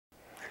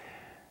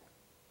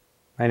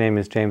My name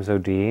is James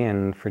O'Dea,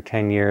 and for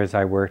 10 years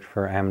I worked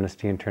for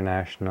Amnesty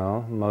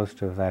International,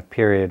 most of that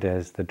period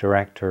as the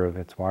director of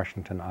its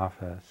Washington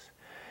office,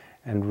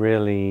 and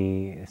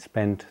really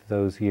spent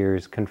those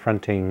years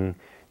confronting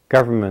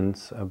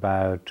governments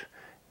about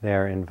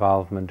their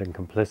involvement and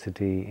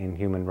complicity in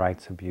human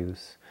rights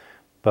abuse,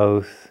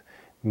 both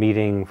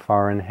meeting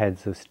foreign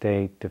heads of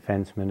state,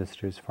 defense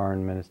ministers,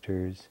 foreign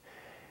ministers,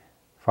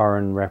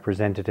 foreign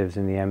representatives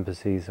in the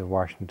embassies of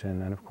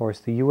Washington, and of course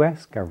the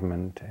U.S.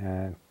 government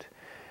at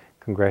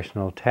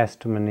congressional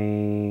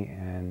testimony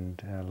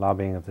and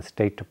lobbying of the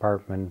State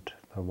Department,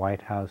 the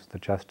White House, the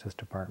Justice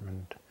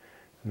Department,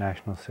 the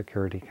National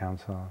Security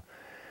Council,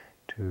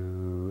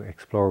 to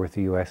explore with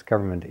the U.S.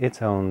 government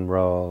its own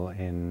role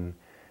in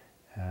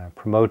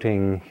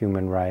promoting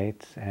human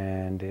rights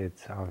and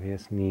its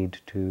obvious need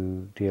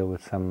to deal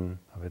with some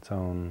of its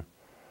own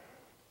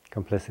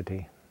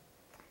complicity.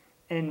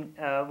 And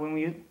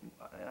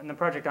and the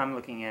project I'm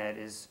looking at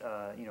is,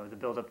 the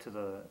build-up to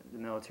the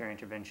military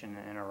intervention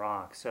in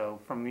Iraq. So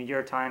from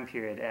your time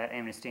period at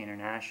Amnesty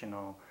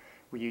International,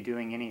 were you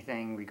doing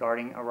anything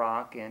regarding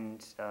Iraq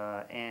and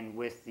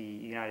with the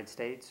United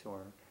States, or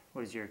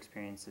what was your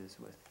experiences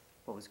with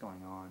what was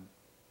going on?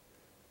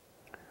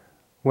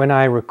 When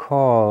I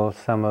recall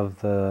some of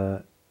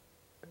the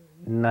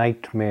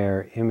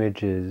nightmare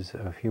images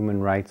of human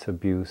rights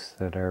abuse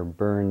that are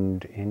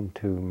burned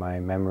into my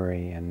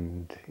memory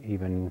and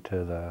even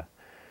to the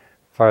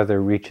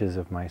farther reaches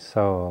of my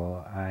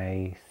soul,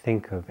 I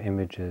think of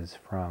images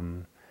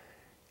from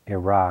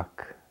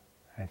Iraq.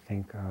 I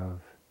think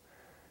of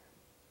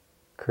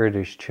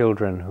Kurdish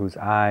children whose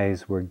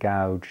eyes were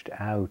gouged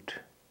out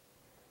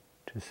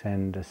to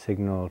send a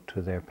signal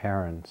to their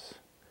parents.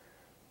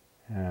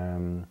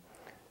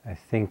 I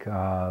think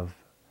of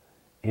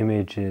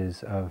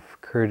images of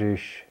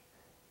Kurdish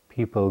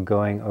people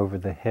going over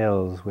the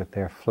hills with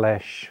their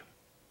flesh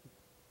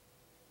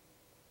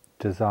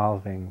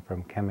dissolving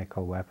from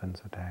chemical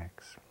weapons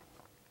attacks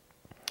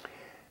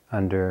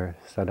under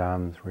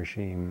Saddam's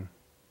regime.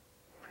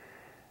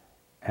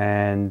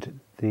 And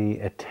the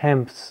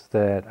attempts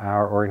that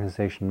our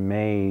organization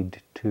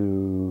made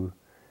to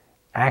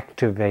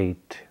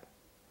activate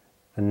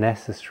the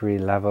necessary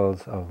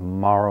levels of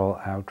moral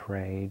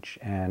outrage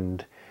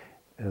and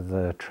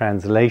the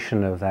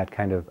translation of that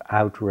kind of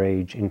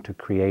outrage into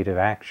creative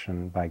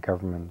action by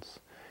governments.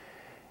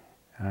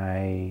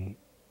 I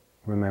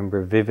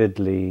remember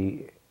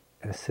vividly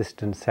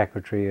Assistant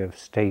Secretary of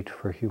State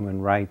for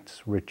Human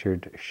Rights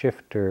Richard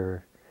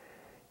Shifter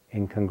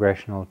in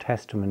congressional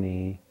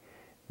testimony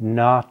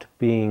not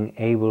being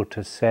able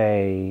to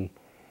say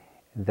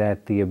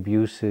that the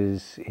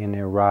abuses in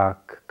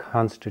Iraq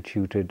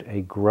constituted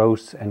a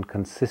gross and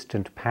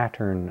consistent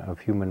pattern of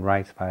human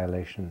rights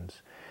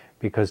violations,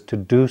 because to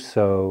do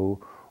so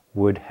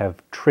would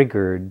have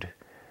triggered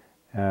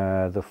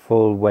the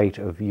full weight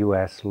of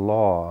U.S.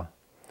 law.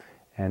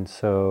 And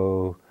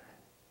so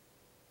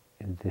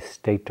the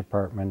State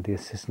Department, the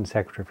Assistant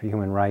Secretary for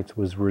Human Rights,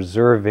 was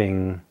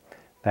reserving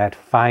that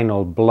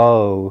final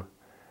blow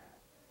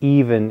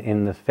even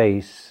in the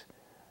face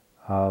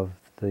of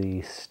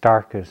the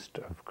starkest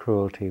of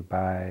cruelty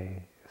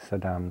by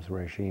Saddam's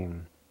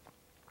regime.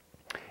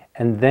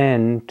 And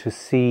then to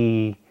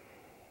see,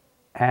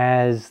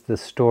 as the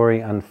story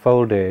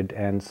unfolded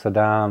and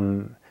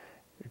Saddam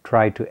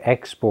tried to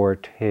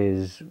export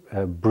his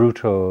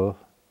brutal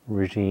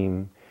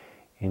regime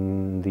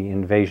in the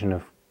invasion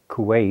of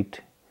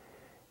Kuwait,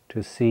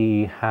 to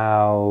see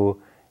how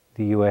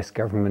the U.S.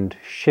 government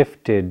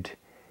shifted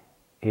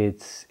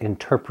its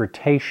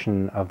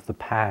interpretation of the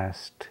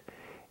past,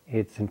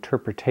 its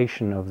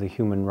interpretation of the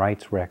human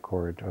rights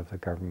record of the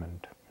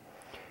government.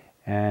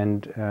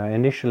 And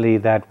initially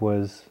that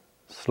was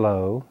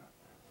slow,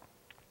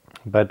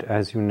 but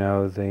as you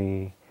know,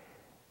 the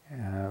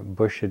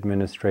Bush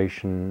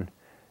administration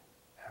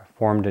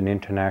formed an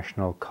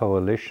international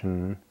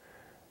coalition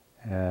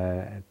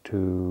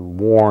to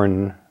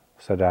warn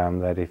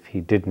Saddam that if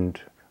he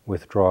didn't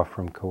withdraw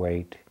from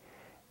Kuwait,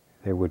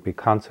 there would be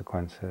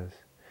consequences.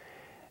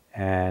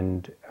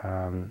 And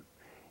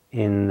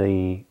in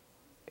the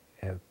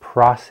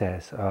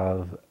process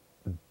of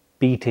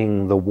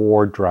beating the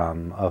war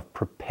drum, of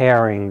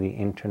preparing the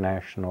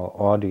international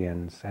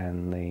audience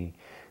and the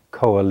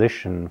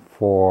coalition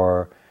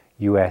for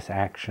U.S.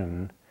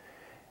 action,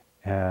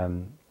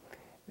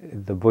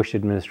 the Bush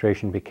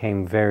administration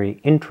became very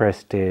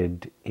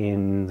interested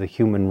in the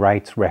human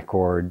rights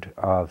record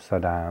of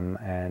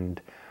Saddam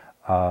and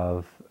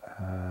of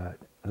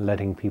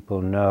letting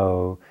people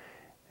know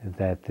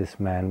that this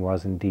man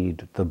was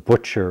indeed the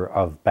butcher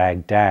of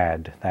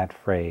Baghdad. That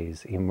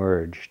phrase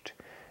emerged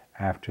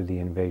after the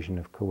invasion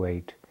of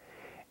Kuwait.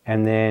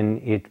 And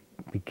then it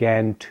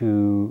began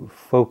to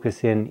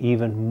focus in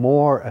even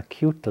more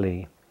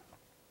acutely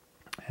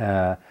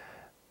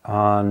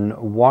on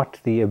what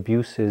the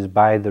abuses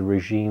by the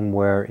regime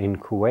were in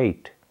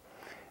Kuwait.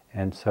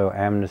 And so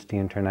Amnesty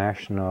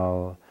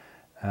International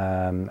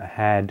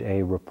had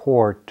a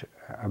report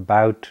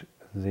about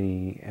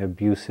the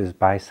abuses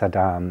by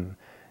Saddam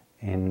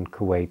in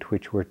Kuwait,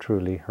 which were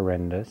truly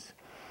horrendous.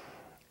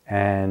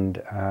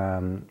 And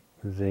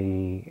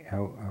the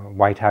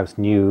White House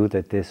knew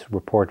that this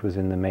report was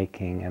in the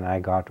making, and I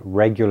got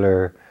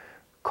regular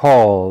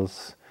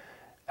calls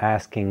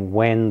asking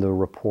when the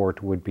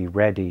report would be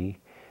ready,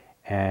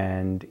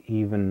 and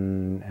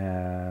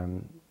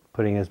even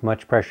putting as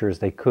much pressure as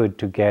they could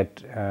to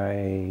get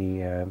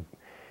a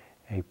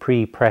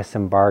pre-press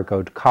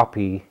embargoed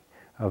copy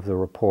of the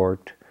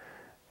report,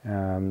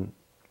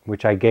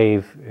 which I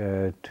gave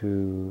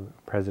to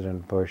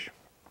President Bush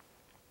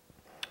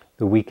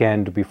the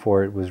weekend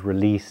before it was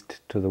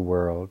released to the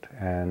world,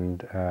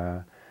 and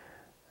I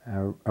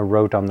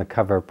wrote on the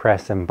cover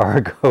press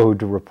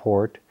embargoed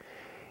report.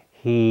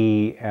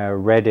 He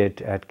read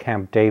it at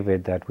Camp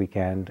David that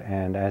weekend,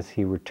 and as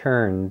he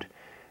returned,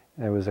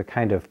 there was a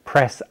kind of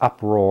press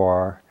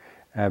uproar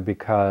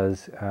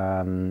because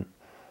the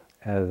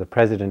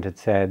president had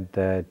said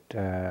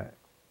that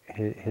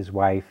his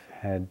wife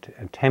had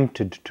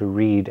attempted to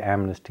read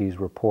Amnesty's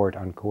report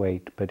on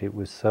Kuwait, but it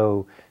was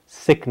so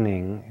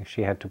sickening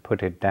she had to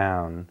put it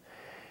down.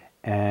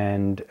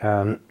 And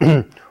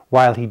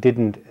while he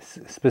didn't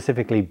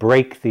specifically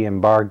break the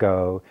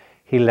embargo,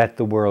 he let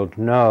the world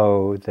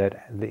know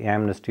that the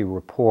Amnesty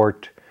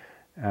report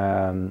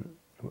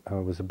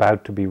was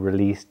about to be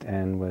released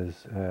and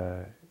was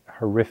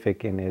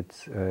horrific in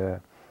its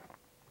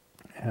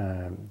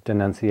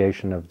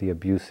denunciation of the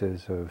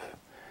abuses of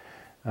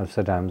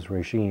Saddam's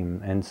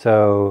regime. And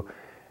so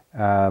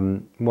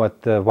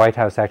what the White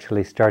House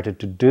actually started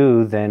to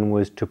do then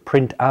was to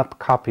print up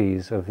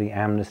copies of the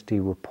Amnesty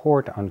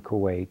report on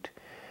Kuwait.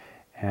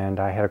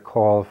 And I had a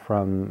call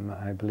from,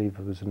 I believe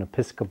it was an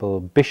Episcopal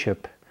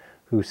bishop,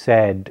 who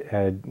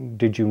said,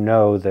 did you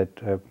know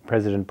that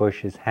President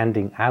Bush is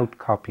handing out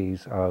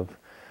copies of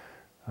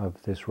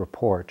this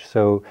report?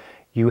 So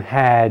you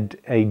had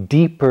a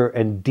deeper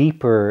and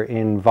deeper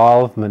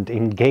involvement,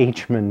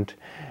 engagement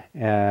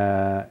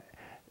in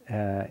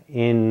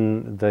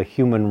the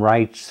human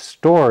rights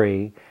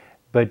story,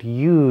 but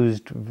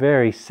used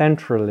very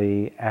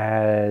centrally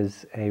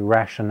as a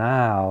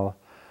rationale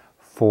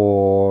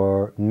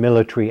for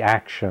military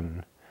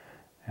action.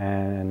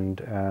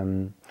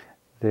 And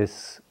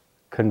this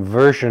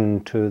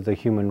conversion to the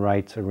human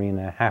rights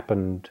arena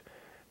happened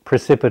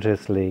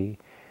precipitously,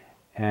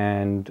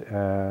 and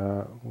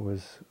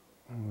was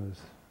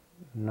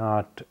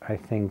not, I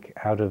think,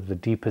 out of the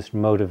deepest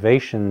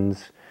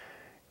motivations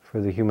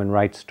for the human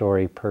rights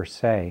story per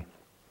se.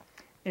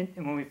 And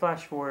when we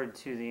flash forward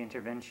to the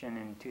intervention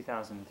in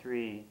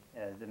 2003,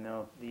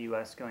 the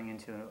U.S. going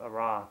into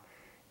Iraq,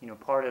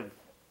 part of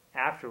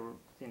after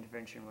the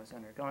intervention was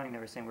undergoing, they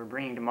were saying we're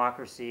bringing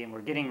democracy and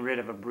we're getting rid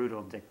of a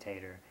brutal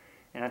dictator.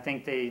 And I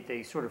think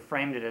they sort of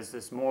framed it as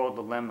this moral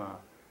dilemma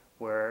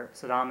where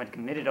Saddam had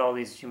committed all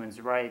these human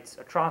rights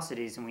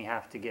atrocities and we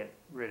have to get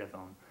rid of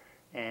them.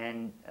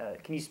 And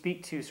can you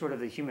speak to sort of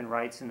the human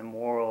rights and the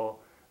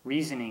moral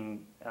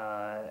reasoning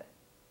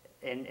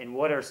and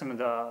what are some of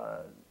the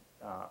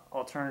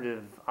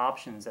alternative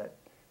options that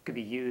could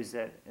be used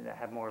that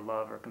have more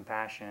love or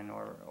compassion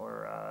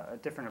or a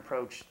different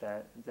approach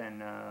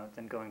than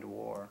going to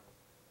war?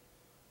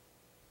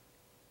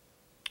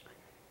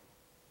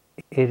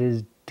 It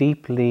is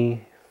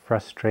deeply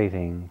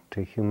frustrating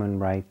to human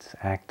rights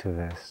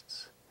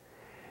activists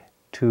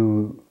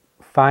to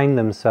find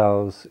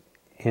themselves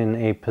in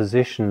a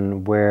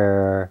position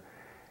where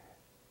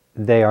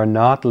they are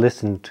not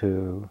listened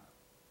to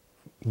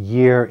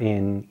year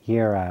in,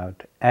 year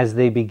out, as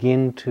they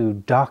begin to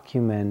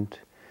document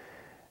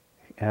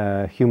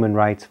human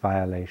rights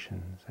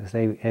violations,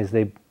 as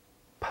they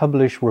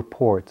publish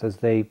reports, as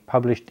they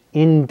published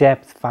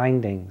in-depth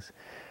findings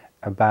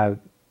about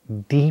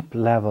deep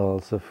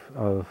levels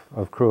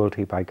of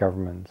cruelty by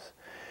governments,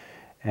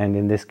 and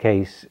in this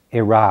case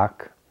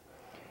Iraq,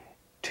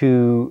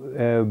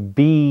 to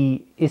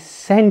be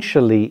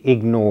essentially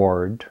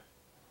ignored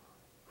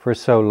for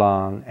so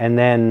long and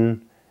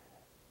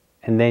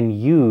then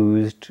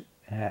used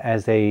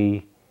as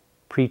a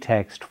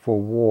pretext for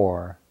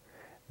war,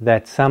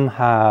 that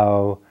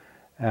somehow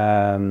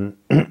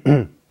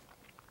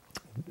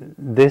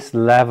this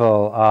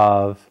level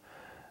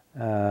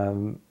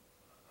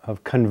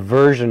of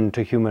conversion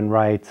to human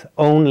rights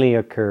only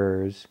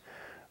occurs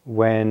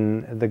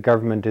when the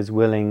government is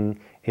willing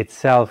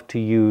itself to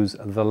use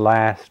the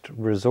last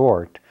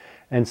resort.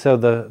 And so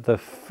the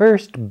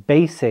first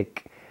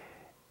basic,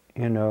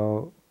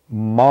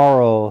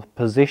 moral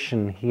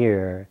position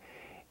here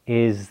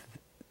is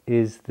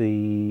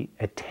the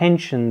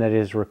attention that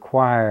is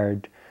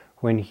required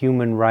when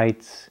human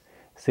rights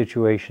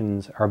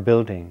situations are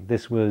building.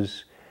 This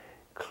was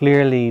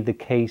clearly the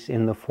case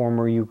in the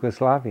former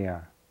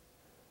Yugoslavia,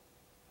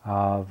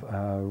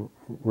 of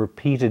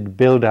repeated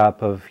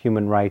build-up of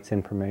human rights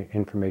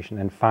information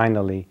and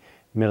finally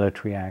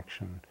military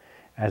action,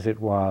 as it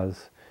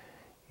was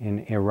in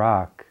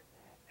Iraq.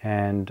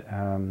 And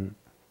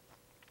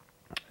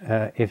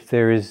if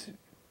there is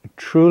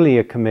truly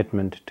a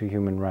commitment to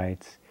human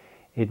rights,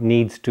 it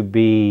needs to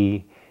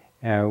be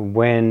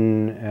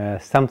when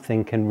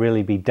something can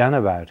really be done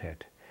about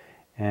it.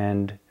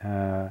 And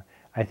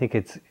I think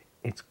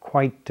it's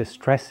quite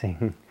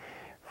distressing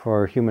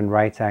for human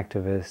rights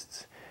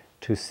activists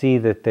to see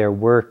that their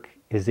work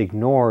is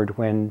ignored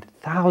when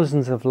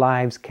thousands of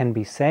lives can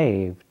be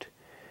saved.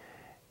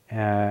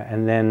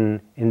 And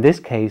then, in this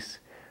case,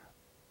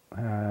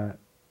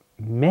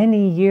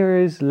 many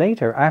years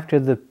later, after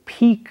the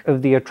peak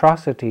of the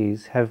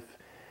atrocities have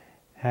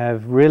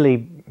really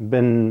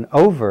been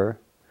over,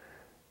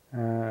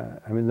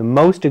 I mean, the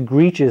most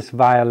egregious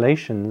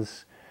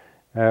violations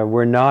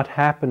were not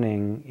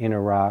happening in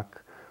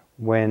Iraq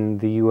when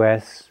the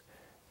U.S.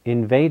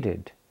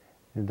 invaded.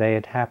 They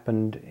had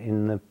happened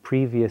in the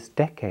previous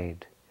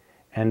decade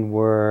and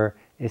were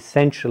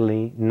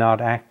essentially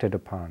not acted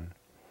upon.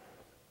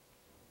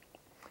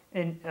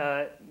 And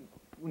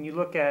when you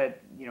look at,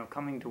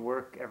 coming to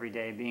work every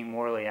day, being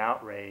morally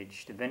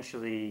outraged,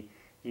 eventually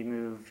you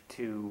move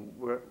to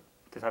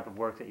the type of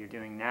work that you're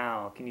doing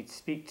now. Can you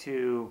speak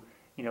to,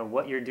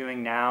 what you're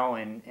doing now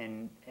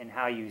and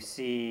how you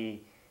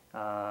see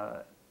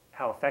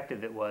how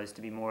effective it was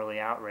to be morally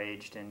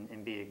outraged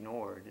and be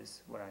ignored,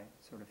 is what I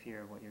sort of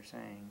hear what you're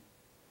saying.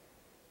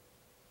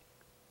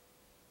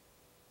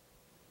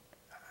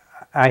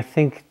 I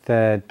think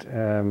that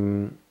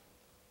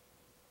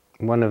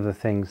one of the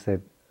things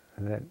that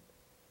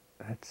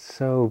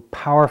so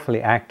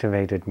powerfully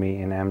activated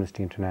me in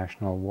Amnesty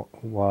International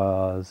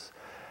was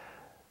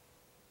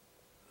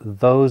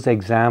those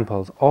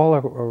examples all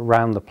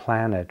around the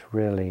planet,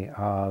 really,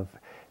 of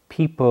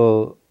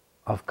people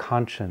of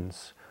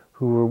conscience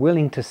who were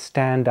willing to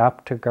stand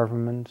up to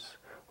governments,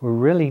 who were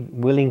really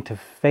willing to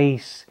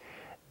face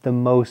the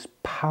most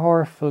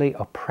powerfully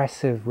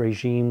oppressive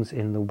regimes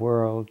in the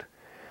world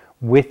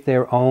with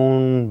their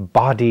own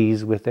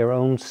bodies, with their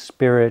own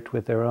spirit,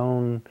 with their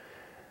own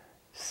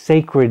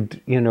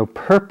sacred,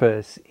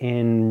 purpose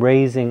in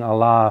raising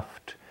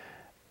aloft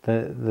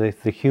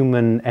the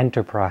human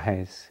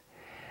enterprise.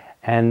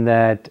 And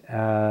that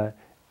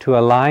to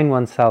align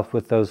oneself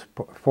with those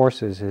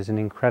forces is an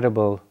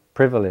incredible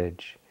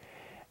privilege.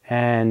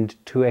 And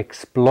to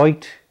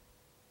exploit,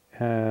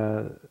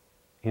 the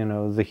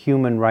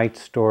human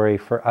rights story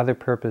for other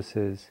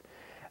purposes,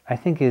 I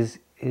think is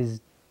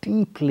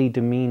deeply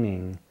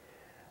demeaning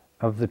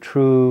of the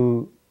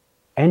true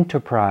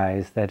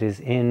enterprise that is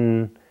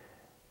in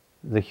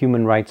the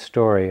human rights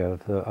story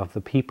of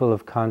the people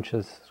of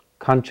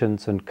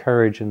conscience and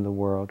courage in the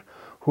world,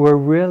 who are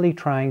really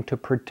trying to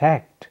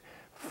protect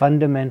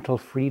fundamental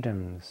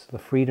freedoms, the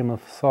freedom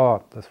of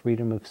thought, the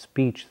freedom of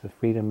speech, the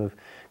freedom of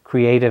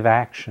creative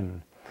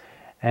action.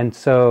 And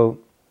so,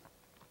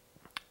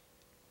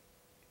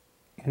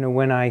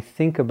 when I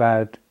think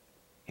about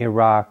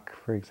Iraq,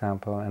 for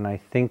example, and I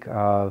think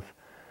of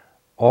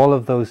all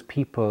of those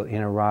people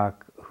in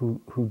Iraq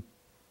who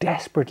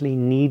desperately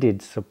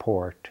needed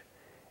support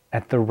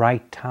at the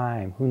right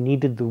time, who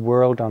needed the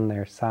world on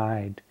their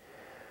side,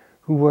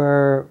 who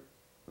were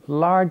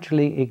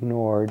largely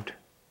ignored,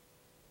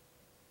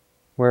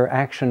 where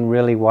action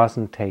really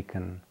wasn't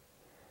taken.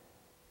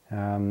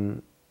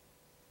 And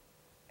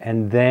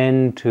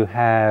then to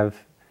have,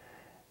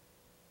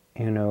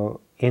 in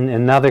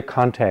another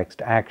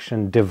context,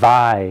 action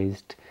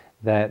devised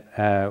that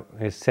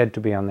is said to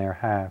be on their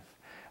behalf,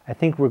 I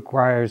think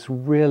requires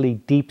really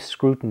deep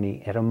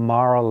scrutiny at a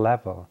moral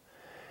level.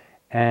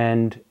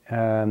 And,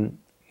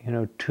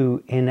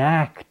 to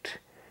enact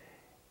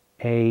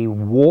a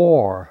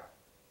war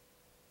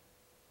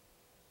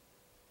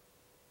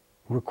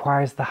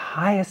requires the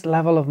highest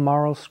level of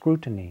moral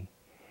scrutiny,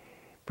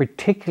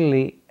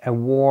 particularly a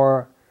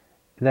war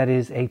that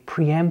is a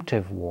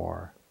preemptive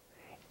war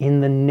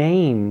in the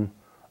name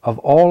of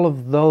all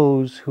of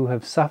those who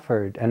have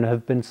suffered and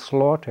have been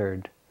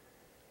slaughtered.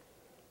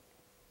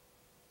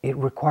 It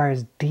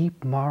requires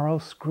deep moral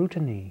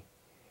scrutiny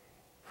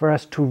for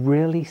us to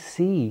really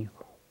see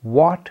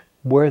what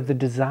were the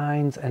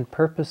designs and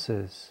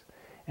purposes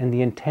and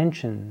the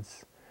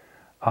intentions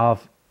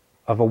of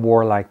a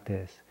war like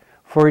this.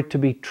 For it to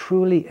be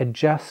truly a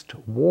just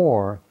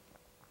war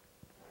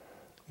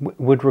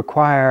would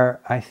require,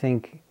 I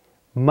think,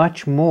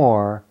 much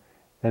more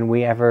than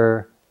we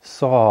ever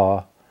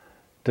saw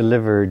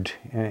delivered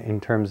in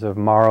terms of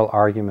moral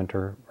argument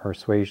or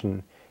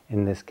persuasion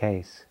in this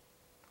case.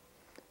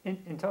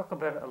 And talk a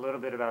little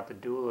bit about the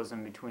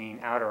dualism between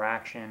outer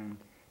action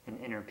and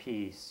inner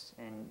peace.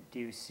 And do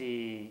you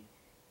see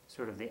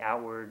sort of the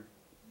outward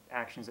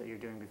actions that you're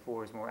doing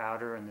before is more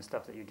outer, and the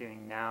stuff that you're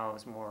doing now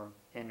is more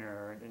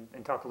inner?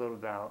 And talk a little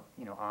about,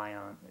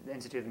 ION, the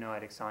Institute of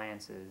Noetic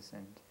Sciences,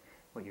 and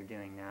what you're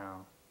doing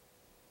now.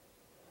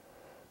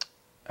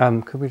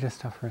 Could we just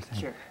stop for a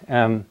second?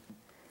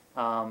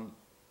 Sure.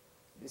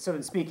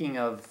 So speaking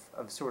of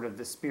sort of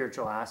the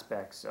spiritual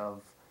aspects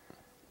of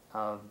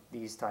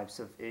these types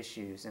of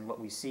issues and what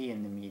we see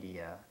in the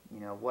media,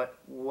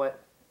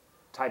 what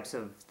types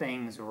of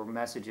things or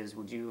messages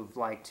would you have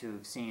liked to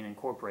have seen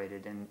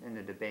incorporated in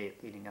the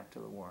debate leading up to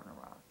the war in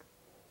Iraq?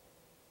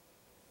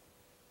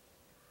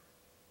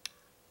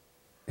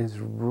 It's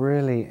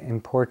really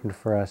important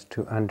for us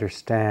to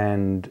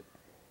understand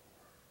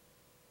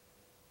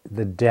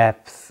the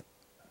depth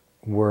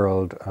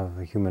world of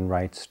the human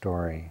rights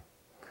story.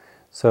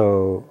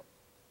 So,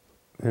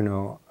 you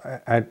know,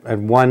 at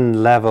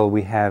one level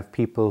we have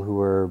people who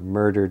are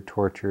murdered,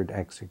 tortured,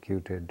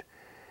 executed,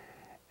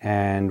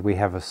 and we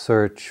have a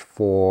search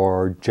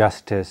for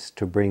justice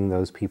to bring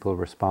those people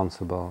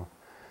responsible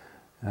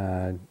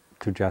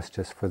to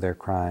justice for their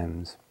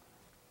crimes.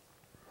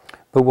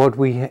 But what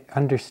we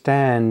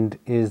understand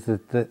is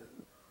that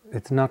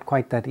it's not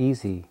quite that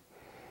easy,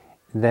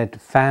 that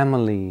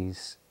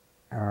families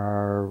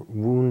are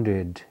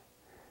wounded,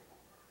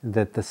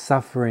 that the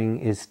suffering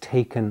is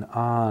taken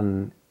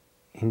on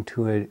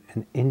into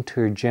an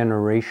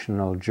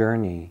intergenerational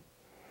journey,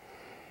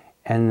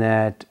 and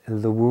that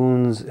the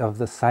wounds of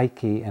the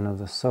psyche and of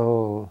the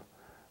soul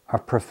are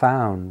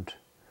profound.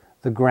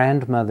 The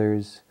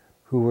grandmothers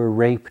who were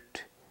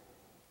raped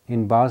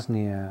in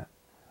Bosnia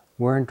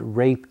weren't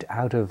raped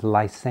out of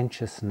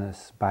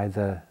licentiousness by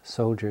the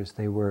soldiers.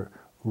 They were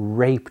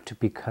raped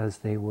because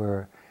they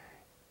were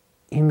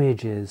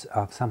images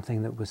of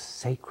something that was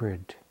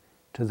sacred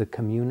to the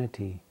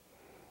community.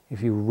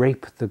 If you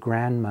rape the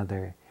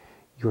grandmother,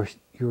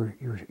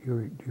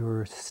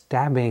 you're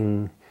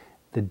stabbing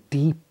the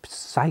deep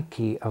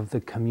psyche of the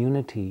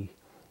community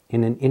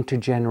in an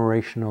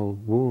intergenerational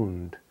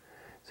wound.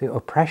 So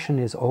oppression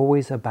is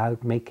always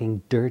about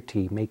making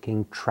dirty,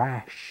 making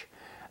trash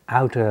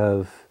out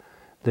of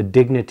the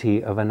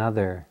dignity of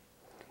another.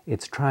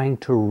 It's trying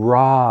to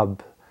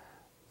rob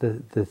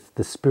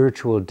the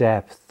spiritual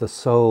depth, the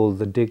soul,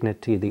 the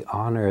dignity, the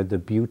honor, the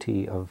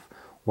beauty of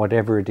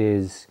whatever it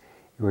is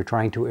you are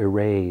trying to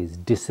erase,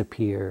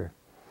 disappear.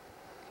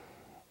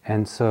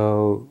 And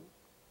so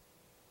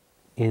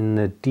in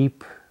the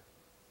deep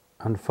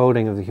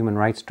unfolding of the human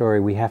rights story,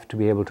 we have to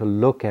be able to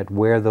look at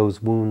where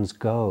those wounds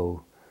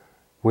go,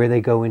 where they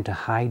go into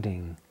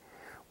hiding,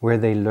 where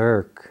they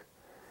lurk,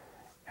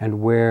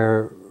 and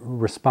where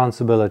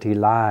responsibility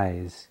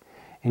lies.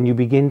 And you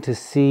begin to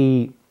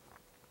see,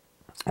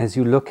 as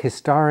you look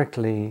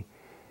historically,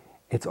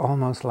 it's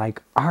almost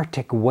like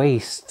Arctic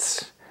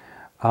wastes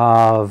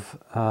of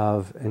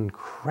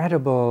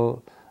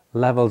incredible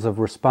levels of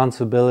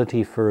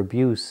responsibility for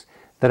abuse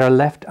that are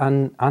left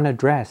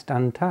unaddressed,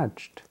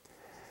 untouched.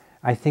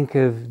 I think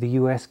of the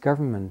US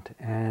government,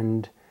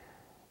 and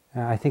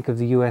I think of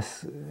the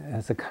US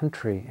as a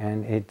country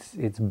and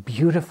its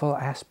beautiful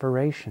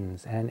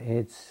aspirations and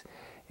its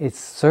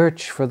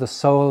search for the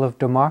soul of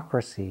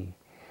democracy.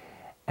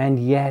 And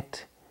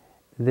yet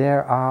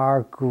there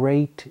are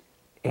great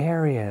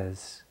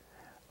areas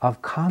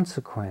of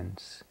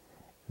consequence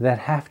that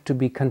have to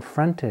be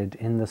confronted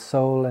in the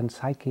soul and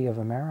psyche of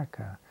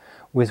America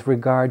with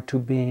regard to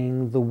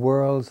being the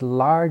world's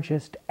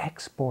largest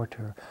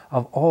exporter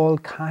of all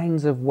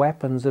kinds of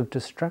weapons of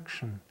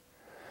destruction.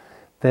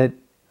 That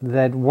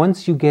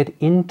once you get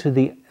into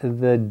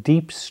the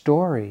deep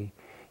story,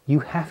 you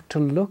have to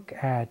look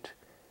at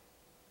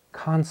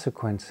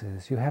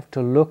consequences. You have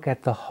to look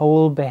at the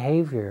whole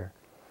behavior.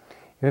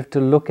 You have to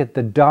look at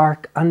the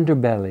dark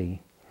underbelly,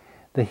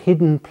 the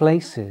hidden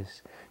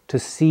places, to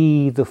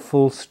see the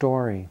full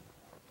story.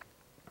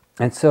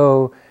 And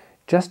so,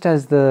 just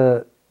as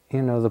the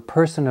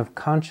person of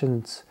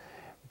conscience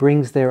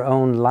brings their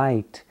own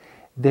light,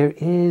 there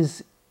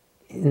is,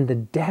 in the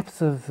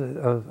depth of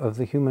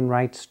the human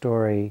rights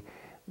story,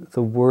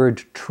 the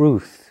word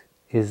truth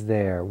is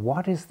there.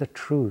 What is the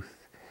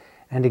truth?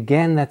 And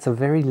again, that's a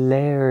very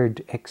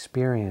layered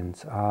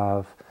experience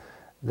of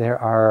there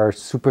are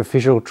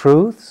superficial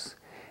truths,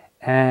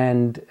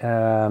 and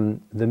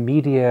the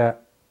media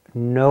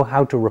know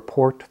how to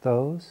report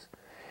those.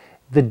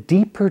 The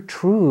deeper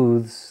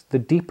truths, the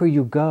deeper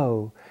you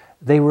go,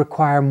 they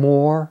require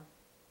more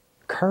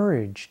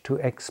courage to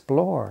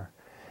explore.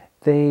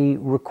 They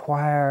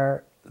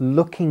require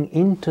looking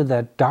into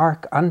that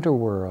dark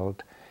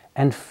underworld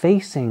and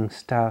facing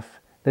stuff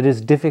that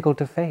is difficult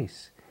to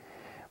face.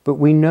 But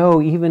we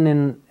know, even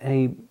in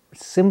a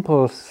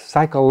simple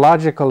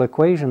psychological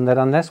equation, that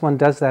unless one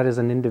does that as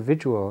an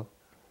individual,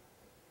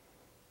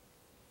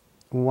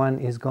 one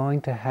is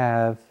going to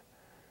have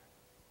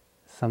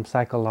some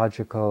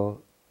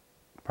psychological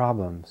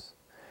problems.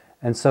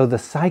 And so the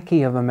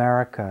psyche of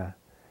America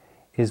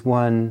is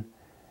one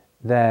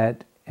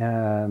that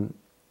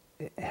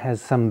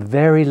has some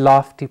very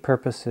lofty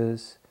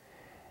purposes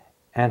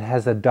and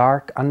has a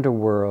dark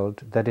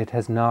underworld that it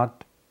has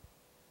not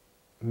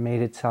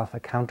made itself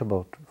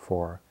accountable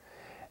for.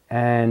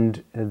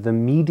 And the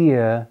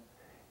media,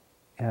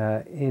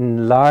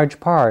 in large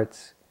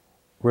parts,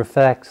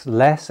 reflects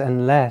less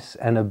and less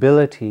an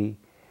ability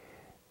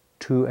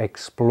to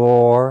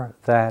explore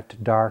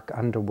that dark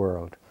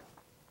underworld.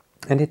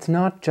 And it's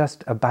not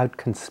just about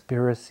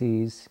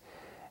conspiracies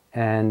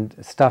and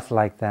stuff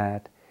like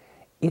that.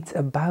 It's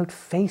about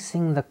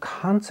facing the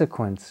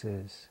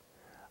consequences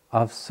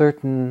of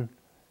certain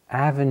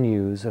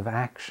avenues of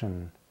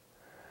action,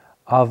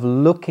 of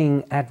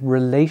looking at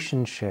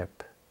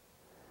relationship.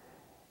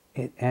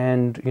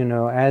 And,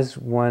 as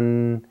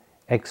one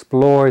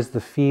explores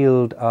the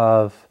field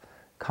of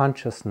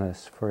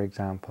consciousness, for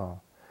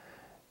example,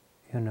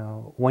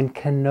 one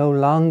can no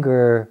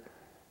longer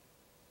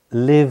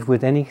live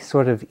with any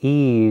sort of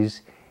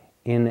ease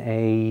in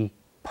a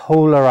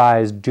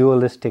polarized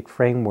dualistic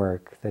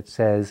framework that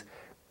says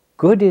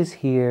good is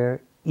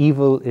here,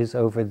 evil is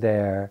over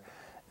there.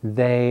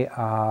 They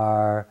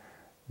are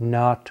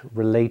not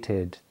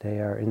related, they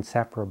are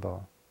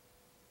inseparable.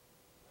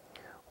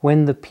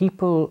 When the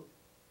people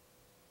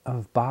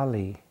of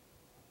Bali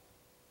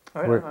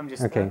were, I'm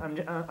just okay.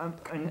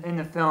 I'm in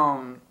the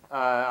film.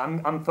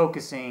 I'm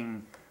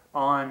focusing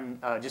on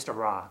just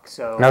Iraq,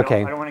 so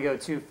Okay. I don't want to go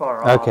too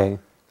far off Okay.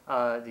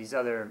 these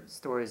other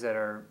stories that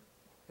are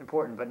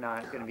important but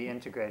not going to be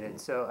integrated.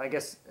 So I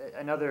guess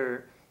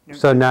another.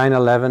 So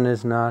 9/11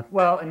 is not...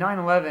 Well, in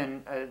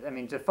 9/11, I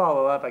mean, to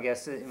follow up, I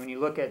guess, when you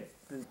look at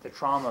the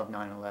trauma of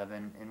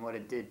 9/11 and what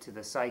it did to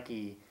the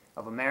psyche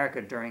of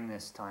America during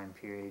this time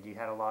period, you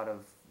had a lot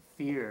of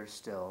fear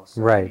still.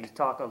 So Right. Can you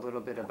talk a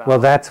little bit about... Well,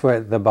 that's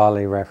where the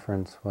Bali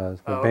reference was.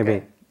 But Oh,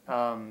 maybe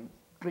okay.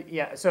 But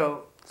yeah,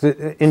 so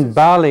in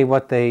Bali,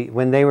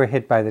 when they were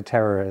hit by the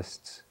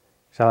terrorists,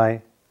 shall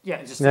I?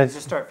 yeah,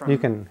 just start from... You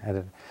can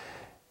edit.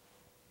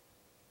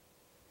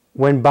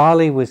 When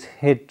Bali was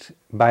hit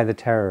by the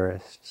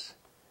terrorists,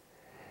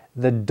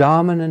 the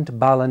dominant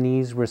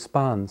Balinese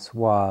response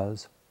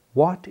was,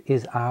 what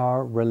is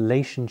our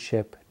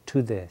relationship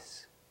to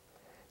this?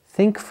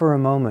 Think for a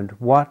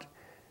moment what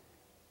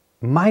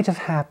might have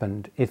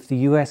happened if the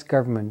US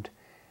government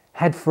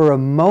had for a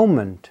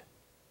moment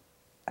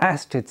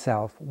asked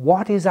itself,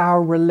 what is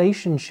our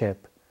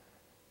relationship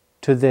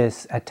to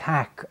this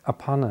attack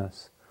upon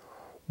us?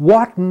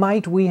 What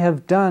might we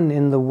have done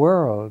in the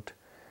world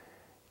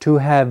to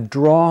have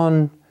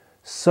drawn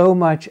so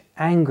much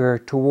anger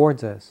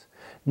towards us?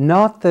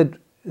 Not that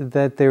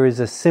there is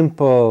a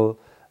simple,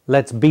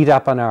 let's beat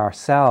up on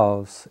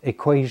ourselves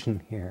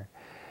equation here,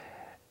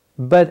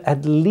 but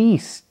at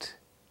least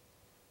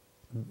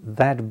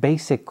that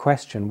basic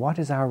question, what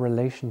is our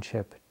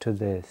relationship to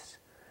this?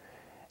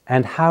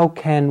 And how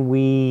can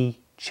we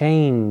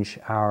change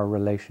our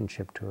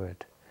relationship to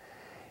it,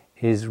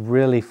 is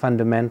really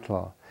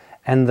fundamental.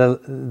 And the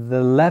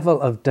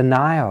level of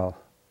denial,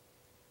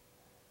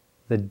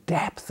 the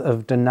depth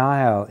of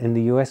denial in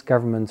the US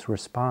government's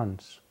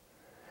response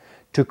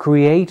to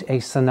create a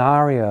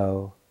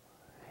scenario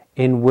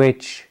in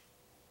which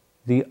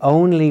the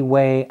only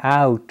way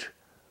out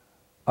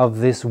of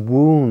this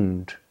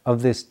wound,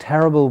 of this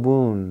terrible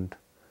wound,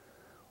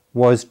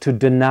 was to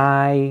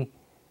deny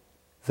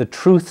the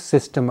truth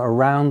system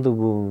around the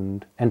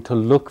wound and to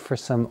look for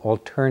some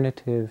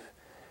alternative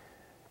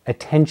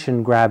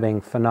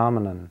attention-grabbing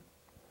phenomenon.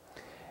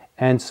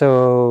 And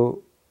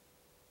so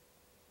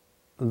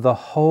the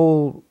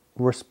whole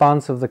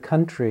response of the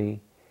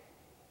country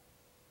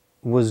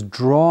was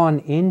drawn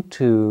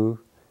into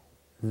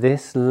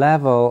this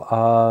level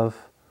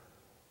of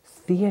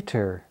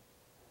theater,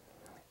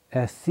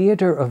 a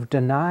theater of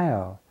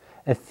denial,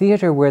 a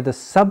theater where the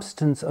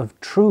substance of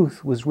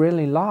truth was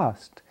really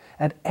lost.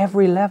 At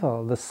every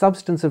level, the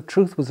substance of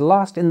truth was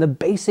lost in the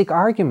basic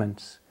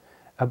arguments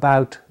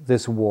about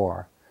this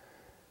war.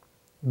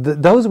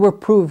 Those were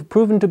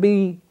proven to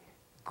be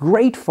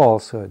great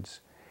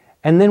falsehoods.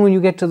 And then when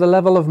you get to the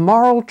level of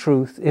moral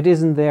truth, it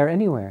isn't there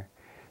anywhere.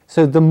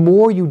 So the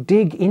more you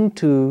dig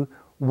into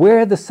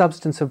where the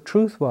substance of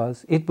truth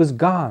was, it was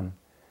gone.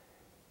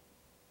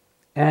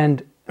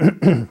 And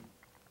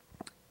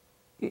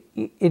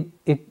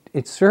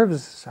it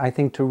serves, I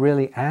think, to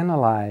really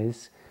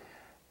analyze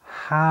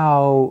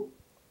how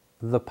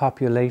the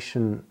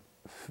population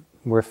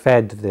were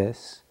fed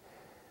this,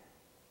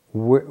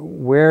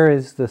 where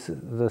is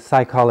the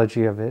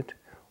psychology of it,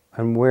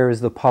 and where is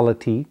the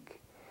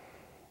politique,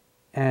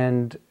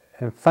 and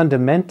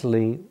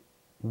fundamentally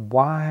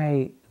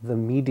why the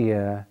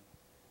media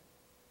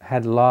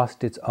had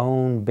lost its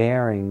own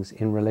bearings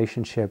in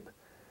relationship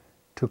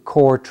to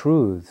core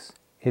truths.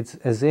 It's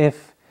as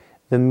if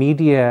the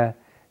media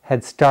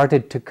had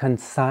started to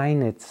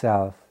consign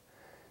itself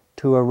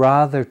to a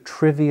rather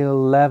trivial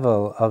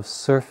level of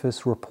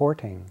surface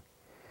reporting,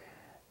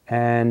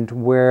 and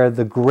where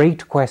the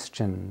great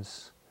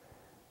questions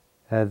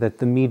that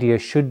the media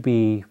should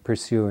be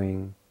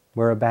pursuing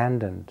were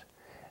abandoned.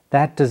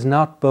 That does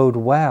not bode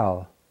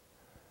well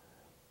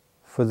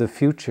for the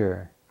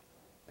future,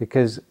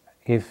 because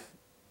if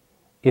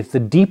the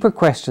deeper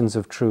questions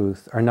of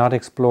truth are not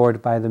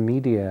explored by the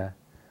media,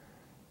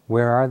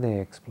 where are they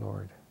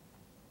explored?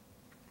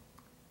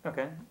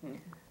 Okay.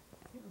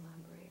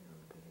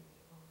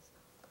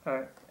 All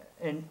right.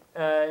 And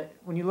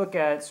when you look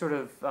at sort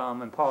of,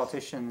 and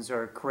politicians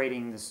are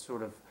creating this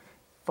sort of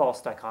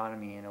false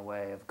dichotomy in a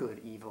way of good,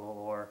 evil,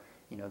 or,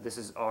 you know, this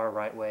is our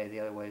right way, the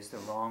other way is the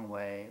wrong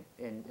way,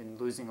 and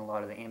losing a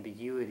lot of the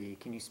ambiguity,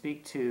 can you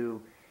speak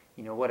to,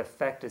 you know, what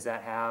effect does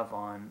that have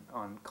on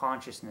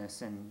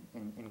consciousness and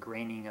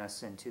ingraining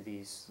us into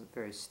these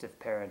very stiff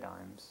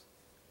paradigms?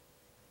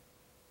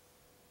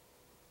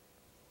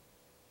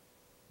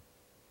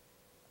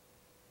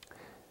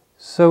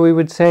 So we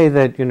would say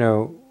that, you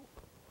know,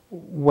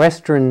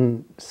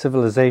 Western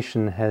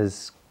civilization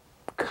has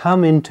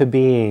come into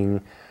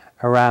being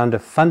around a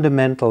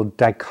fundamental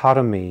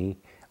dichotomy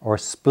or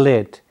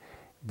split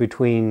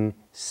between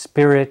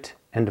spirit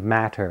and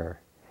matter.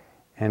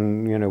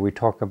 And, you know, we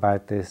talk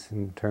about this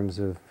in terms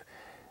of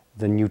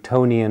the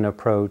Newtonian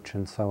approach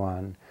and so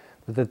on.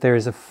 But that there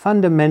is a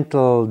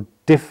fundamental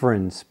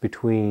difference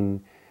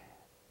between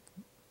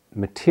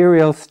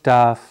material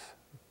stuff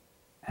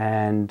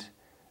and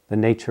the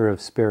nature of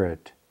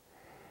spirit.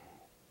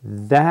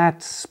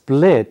 That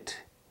split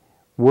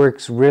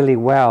works really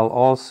well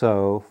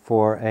also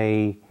for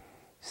a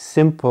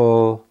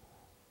simple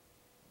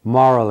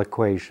moral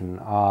equation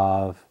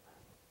of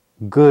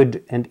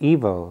good and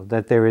evil,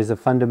 that there is a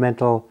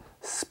fundamental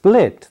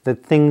split,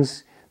 that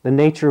things, the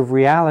nature of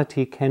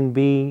reality can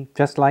be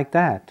just like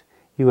that.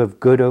 You have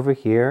good over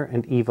here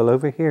and evil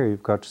over here.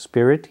 You've got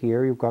spirit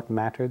here, you've got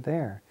matter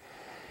there.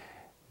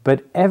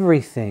 But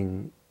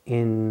everything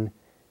in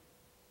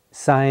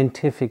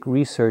scientific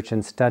research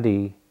and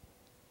study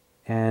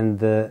and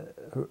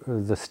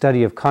the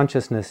study of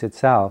consciousness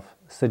itself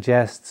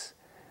suggests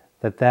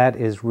that that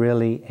is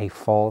really a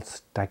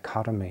false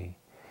dichotomy.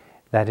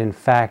 That in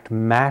fact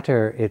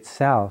matter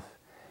itself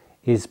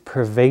is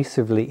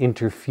pervasively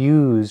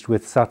interfused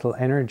with subtle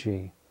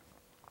energy.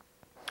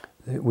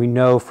 We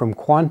know from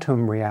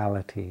quantum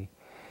reality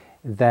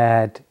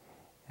that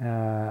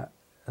the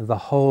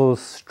whole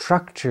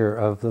structure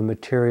of the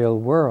material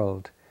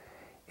world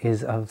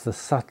is of the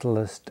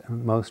subtlest,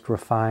 most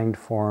refined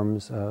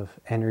forms of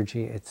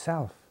energy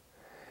itself.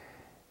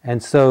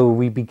 And so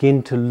we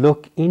begin to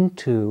look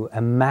into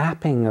a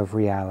mapping of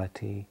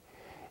reality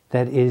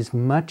that is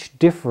much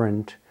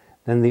different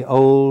than the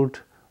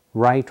old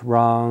right,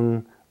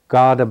 wrong,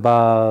 God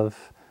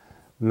above,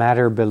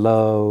 matter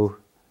below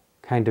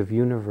kind of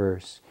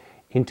universe,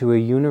 into a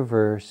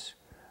universe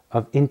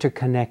of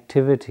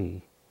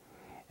interconnectivity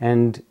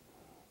and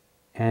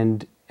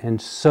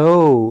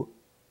so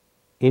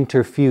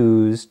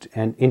interfused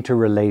and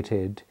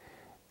interrelated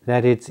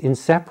that it's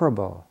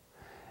inseparable.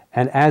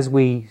 And as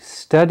we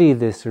study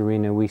this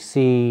arena, we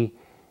see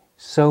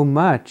so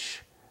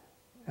much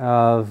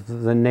of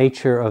the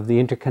nature of the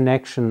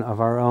interconnection of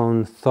our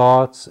own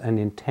thoughts and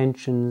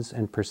intentions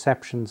and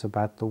perceptions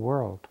about the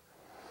world.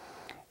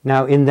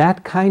 Now, in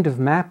that kind of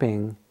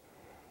mapping,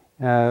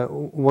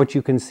 what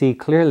you can see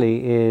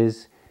clearly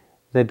is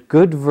that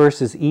good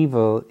versus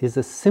evil is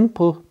a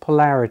simple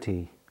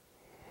polarity,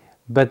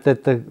 but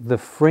that the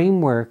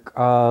framework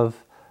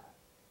of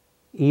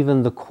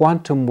even the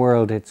quantum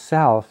world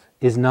itself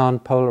is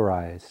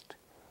non-polarized,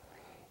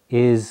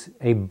 is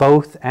a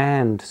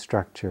both-and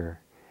structure,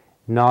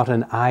 not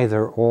an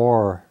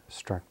either-or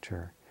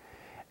structure.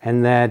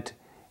 And that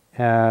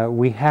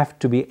we have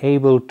to be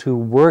able to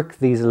work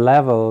these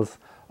levels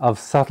of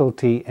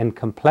subtlety and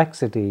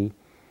complexity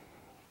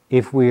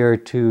if we are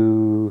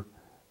to,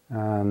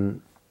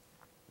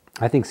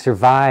 I think,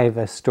 survive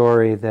a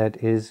story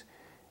that is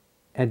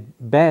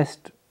at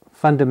best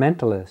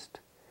fundamentalist.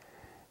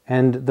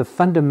 And the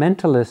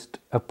fundamentalist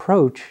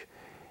approach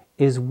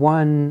is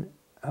one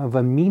of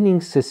a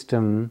meaning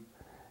system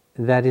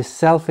that is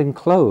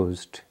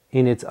self-enclosed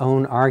in its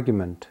own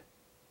argument.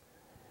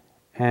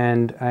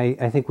 And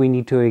I think we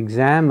need to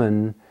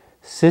examine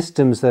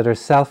systems that are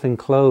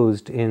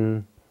self-enclosed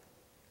in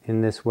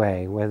this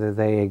way, whether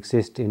they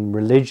exist in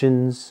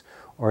religions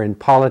or in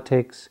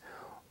politics,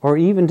 or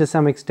even to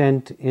some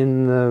extent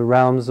in the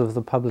realms of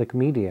the public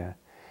media,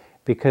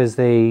 because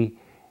they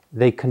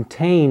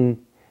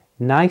contain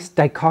nice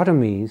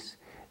dichotomies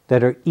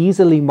that are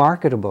easily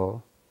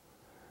marketable,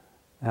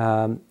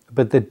 but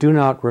that do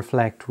not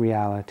reflect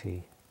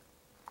reality.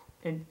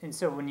 And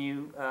so when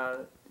you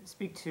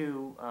speak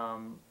to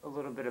a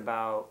little bit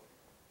about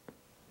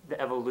the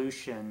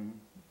evolution,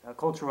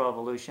 cultural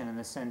evolution, in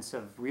the sense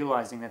of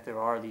realizing that there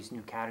are these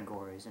new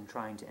categories and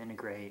trying to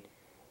integrate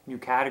new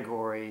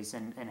categories,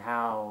 and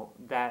how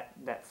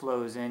that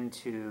flows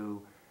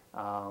into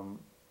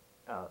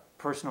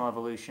personal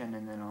evolution,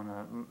 and then on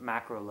a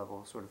macro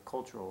level, sort of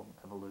cultural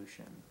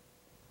evolution.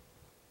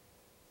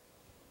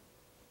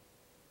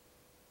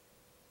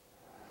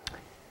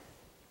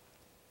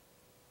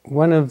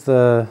 One of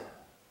the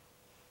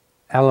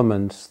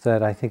elements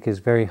that I think is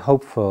very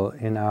hopeful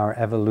in our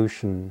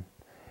evolution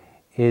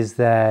is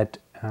that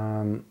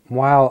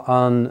while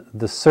on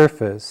the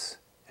surface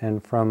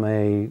and from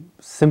a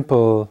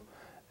simple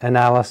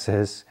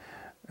analysis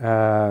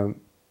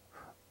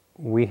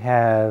we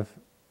have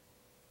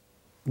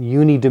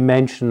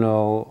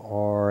unidimensional,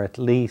 or at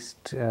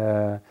least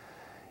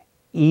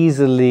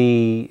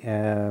easily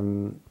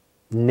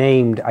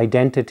named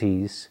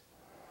identities,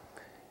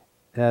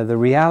 the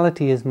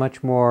reality is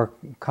much more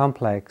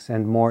complex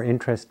and more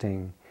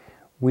interesting.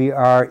 We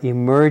are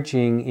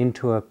emerging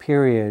into a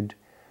period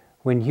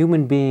when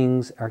human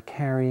beings are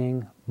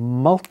carrying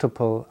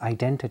multiple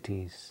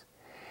identities.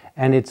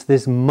 And it's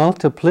this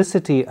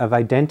multiplicity of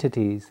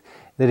identities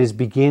that is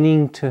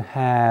beginning to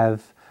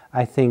have,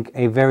 I think,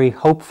 a very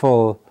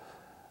hopeful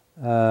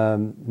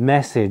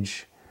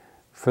message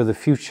for the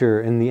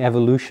future in the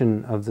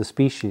evolution of the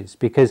species.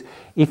 Because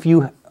if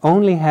you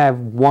only have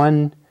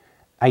one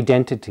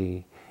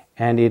identity,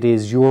 and it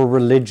is your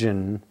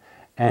religion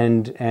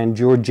and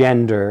your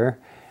gender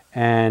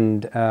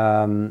and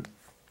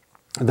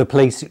the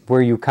place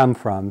where you come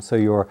from, so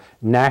your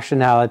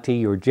nationality,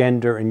 your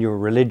gender, and your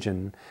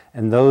religion,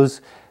 and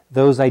those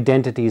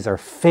identities are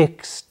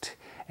fixed,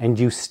 and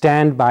you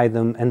stand by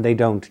them, and they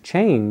don't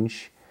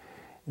change,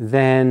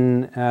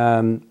 then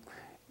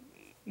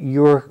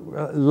you're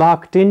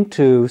locked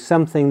into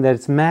something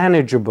that's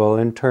manageable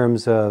in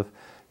terms of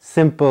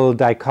simple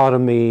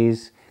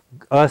dichotomies,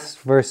 us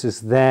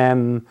versus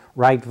them,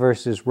 right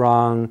versus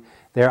wrong.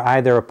 They're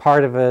either a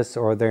part of us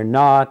or they're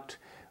not.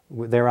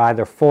 They're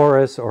either for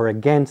us or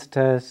against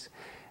us.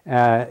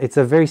 It's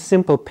a very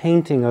simple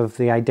painting of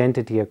the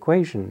identity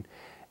equation.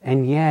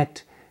 And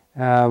yet,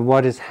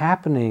 what is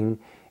happening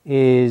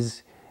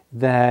is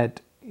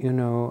that,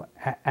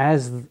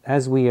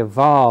 as we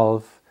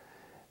evolve,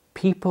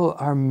 people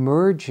are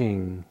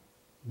merging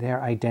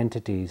their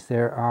identities.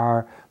 There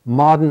are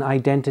modern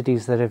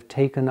identities that have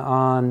taken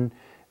on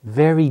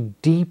very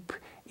deep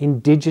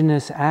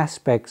indigenous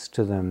aspects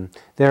to them.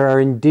 There are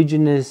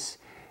indigenous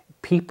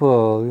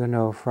people,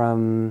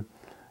 from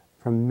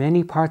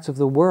many parts of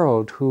the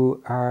world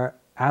who are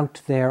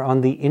out there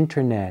on the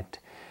internet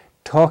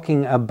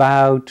talking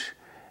about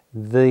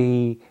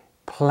the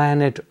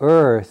planet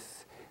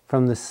Earth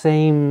from the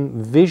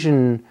same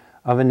vision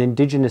of an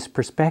indigenous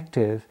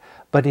perspective,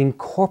 but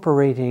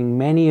incorporating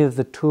many of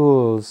the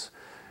tools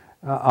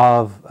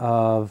of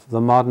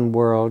the modern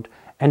world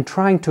and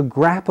trying to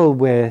grapple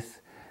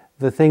with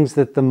the things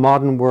that the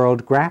modern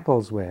world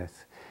grapples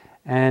with.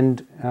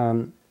 And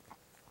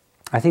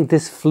I think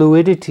this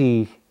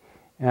fluidity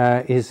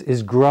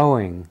is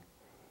growing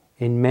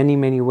in many,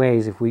 many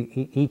ways. If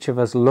each of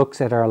us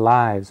looks at our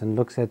lives and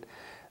looks at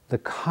the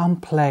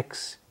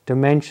complex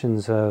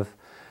dimensions of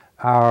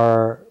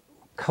our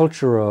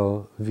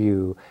cultural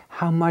view,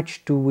 how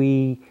much do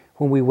we,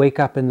 when we wake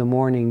up in the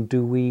morning,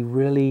 do we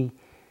really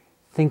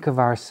think of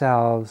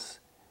ourselves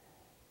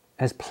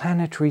as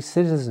planetary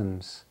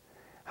citizens?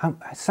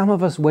 Some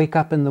of us wake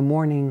up in the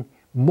morning,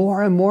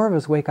 more and more of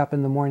us wake up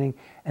in the morning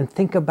and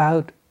think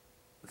about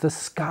the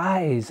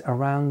skies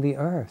around the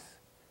earth.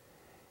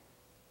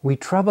 We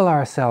trouble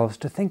ourselves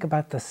to think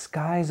about the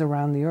skies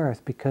around the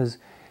earth because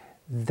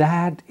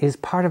that is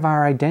part of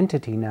our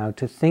identity now,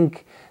 to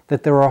think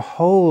that there are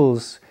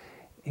holes,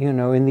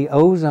 in the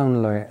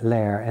ozone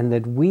layer, and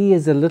that we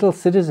as a little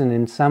citizen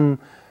in some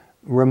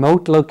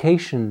remote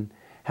location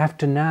have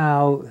to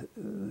now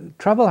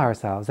trouble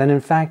ourselves. And in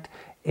fact,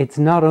 it's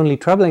not only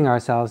troubling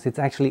ourselves, it's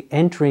actually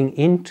entering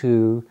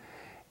into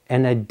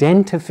an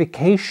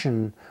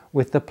identification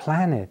with the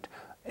planet,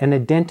 an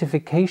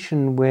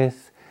identification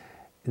with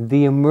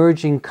the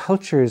emerging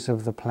cultures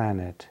of the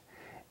planet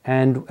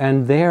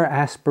and their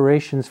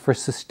aspirations for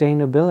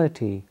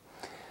sustainability.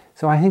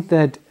 So I think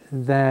that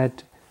the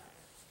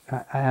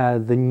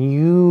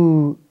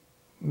new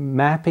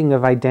mapping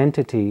of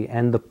identity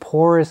and the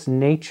porous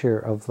nature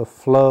of the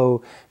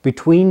flow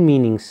between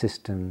meaning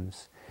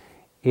systems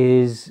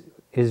is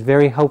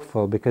very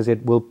helpful, because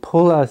it will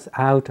pull us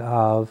out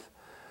of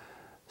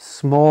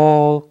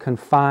small,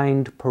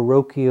 confined,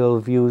 parochial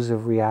views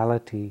of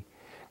reality.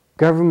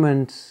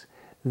 Governments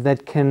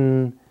that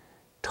can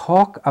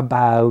talk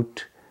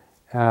about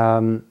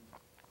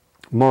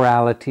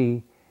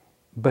morality,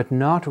 but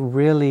not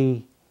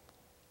really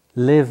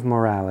live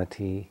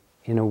morality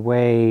in a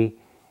way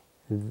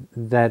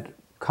that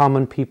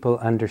common people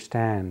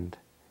understand.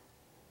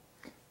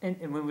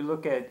 And when we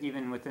look at,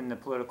 even within the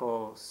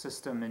political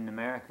system in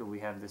America, we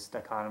have this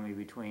dichotomy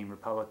between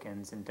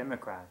Republicans and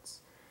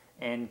Democrats.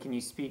 And can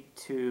you speak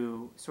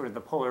to sort of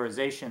the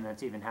polarization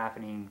that's even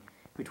happening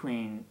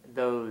between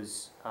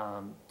those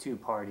two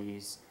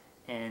parties,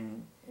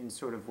 and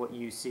sort of what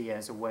you see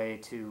as a way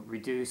to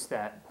reduce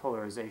that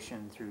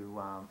polarization through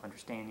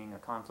understanding or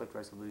conflict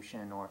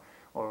resolution, or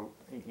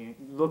you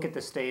look at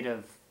the state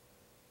of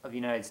the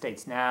United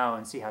States now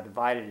and see how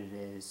divided it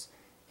is,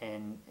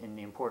 and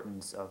the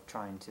importance of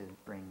trying to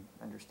bring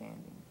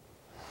understanding?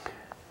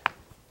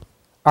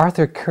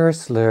 Arthur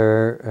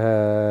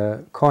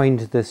Koestler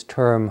coined this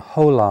term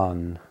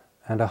holon,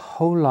 and a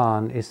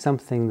holon is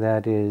something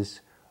that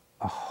is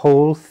a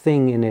whole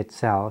thing in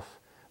itself,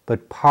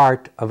 but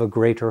part of a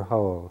greater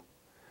whole.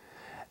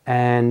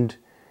 And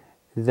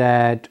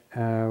that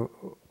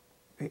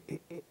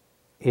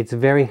it's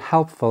very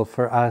helpful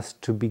for us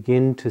to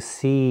begin to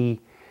see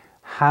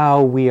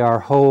how we are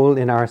whole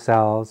in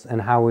ourselves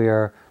and how we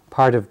are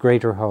part of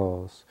greater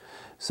wholes.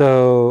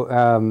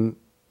 So,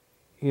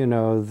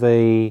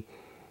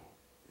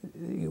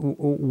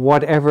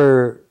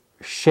 whatever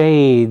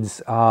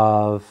shades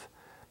of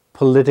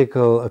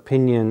political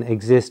opinion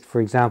exist,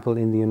 for example,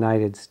 in the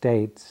United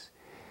States,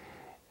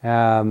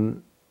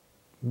 Democrat,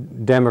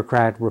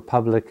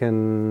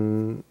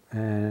 Republican,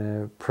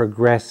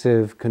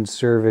 progressive,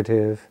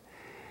 conservative,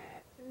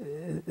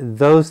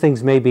 those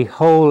things may be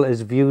whole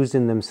as views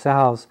in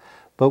themselves,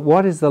 but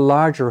what is the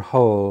larger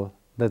whole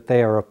that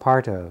they are a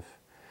part of?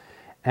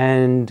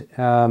 And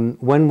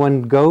when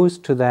one goes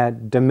to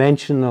that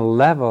dimensional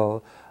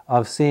level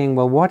of seeing,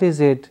 well, what is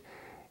it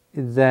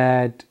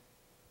that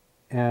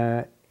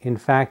in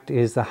fact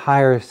is the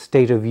higher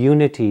state of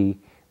unity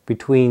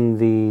between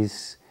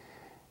these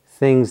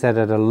things that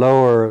at a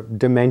lower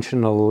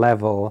dimensional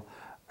level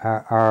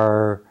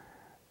are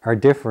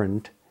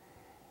different.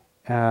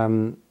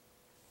 That's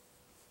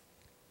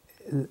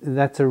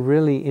a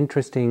really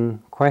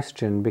interesting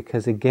question,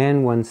 because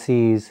again one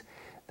sees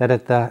that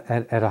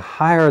at a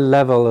higher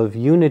level of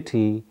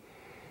unity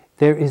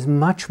there is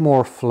much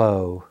more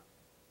flow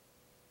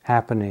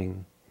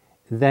happening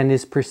than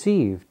is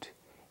perceived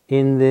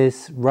in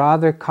this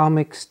rather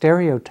comic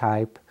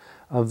stereotype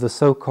of the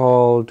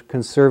so-called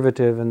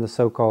conservative and the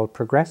so-called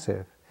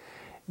progressive.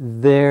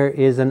 There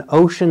is an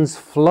ocean's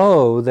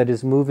flow that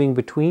is moving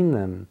between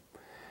them,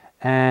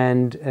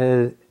 and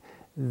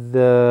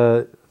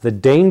the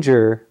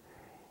danger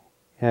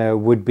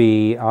would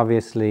be,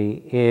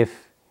 obviously,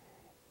 if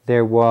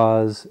there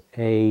was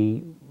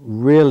a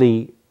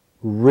really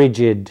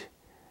rigid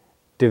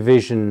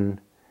division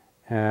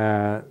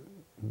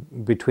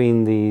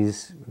between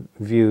these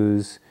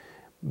views,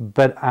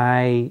 but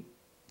I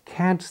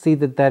can't see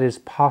that that is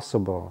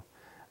possible.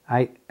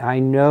 I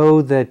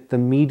know that the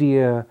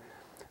media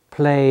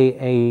play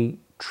a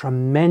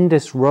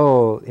tremendous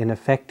role in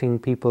affecting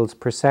people's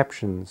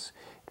perceptions.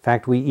 In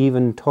fact, we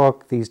even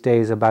talk these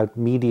days about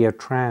media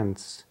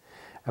trance,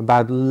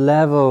 about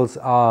levels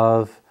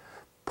of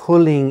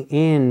pulling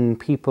in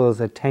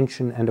people's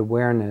attention and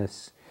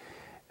awareness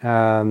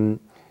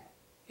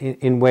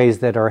in ways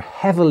that are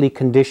heavily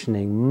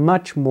conditioning,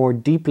 much more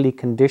deeply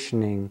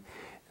conditioning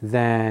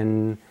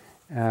than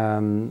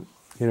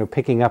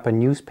picking up a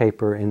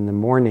newspaper in the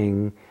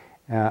morning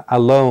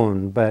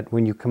alone. But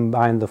when you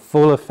combine the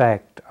full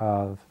effect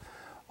of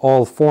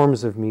all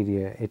forms of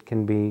media, it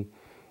can be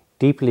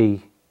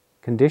deeply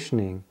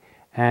conditioning.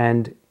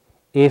 And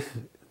if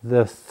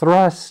the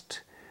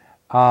thrust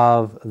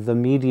of the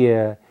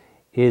media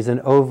is an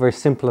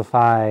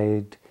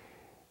oversimplified,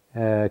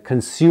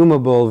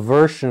 consumable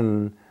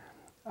version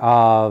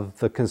of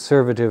the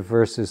conservative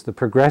versus the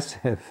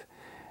progressive,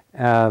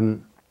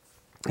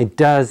 it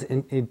does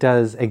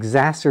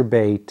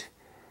exacerbate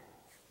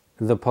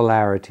the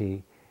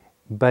polarity,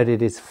 but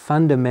it is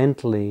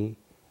fundamentally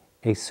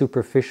a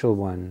superficial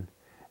one,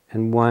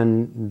 and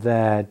one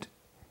that,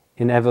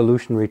 in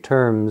evolutionary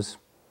terms,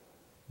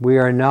 we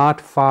are not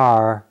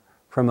far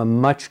from a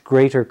much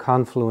greater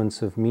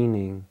confluence of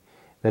meaning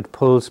that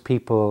pulls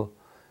people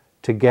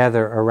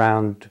together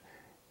around,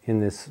 in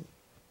this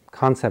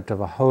concept of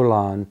a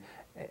holon,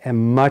 a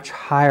much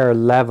higher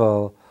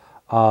level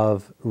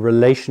of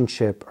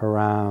relationship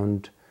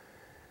around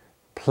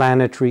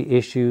planetary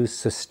issues,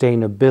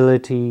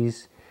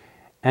 sustainabilities,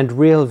 and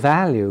real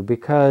value.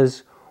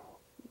 Because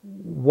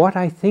what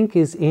I think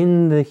is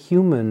in the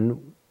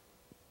human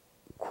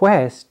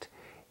quest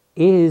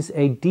is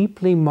a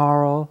deeply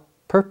moral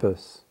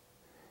purpose.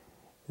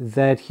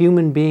 That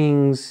human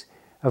beings,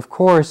 of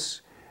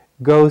course,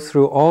 go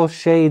through all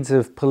shades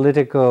of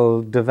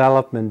political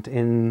development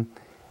in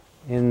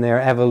their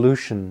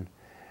evolution.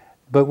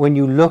 But when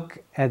you look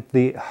at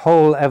the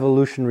whole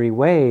evolutionary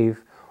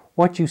wave,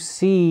 what you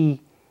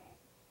see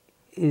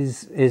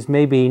is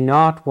maybe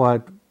not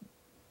what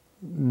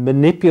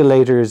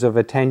manipulators of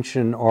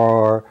attention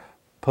or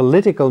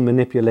political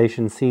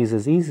manipulation sees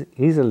as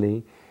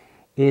easily,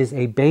 is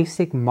a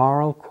basic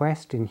moral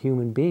quest in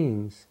human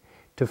beings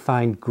to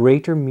find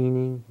greater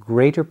meaning,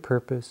 greater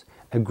purpose,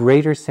 a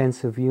greater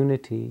sense of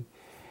unity,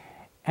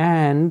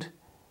 and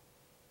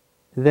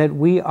that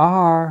we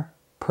are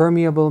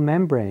permeable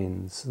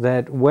membranes,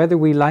 that whether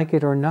we like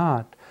it or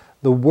not,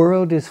 the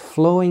world is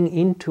flowing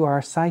into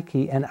our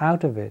psyche and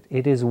out of it.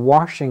 It is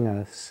washing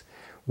us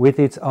with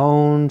its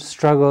own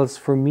struggles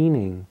for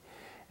meaning,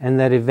 and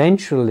that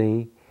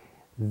eventually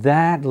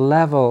that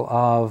level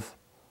of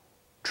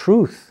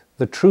truth,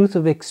 the truth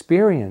of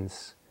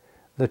experience,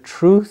 the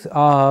truth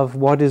of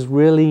what is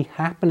really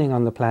happening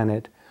on the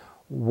planet,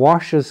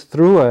 washes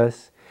through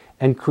us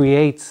and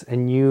creates a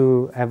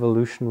new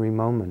evolutionary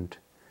moment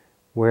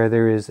where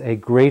there is a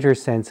greater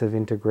sense of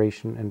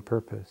integration and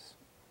purpose.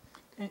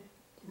 And,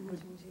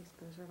 change the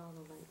exposure to all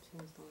the light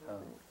changed a little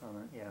bit.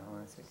 hold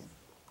on a second.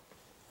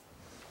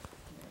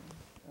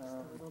 Just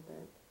a little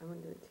bit. I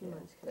wouldn't do it too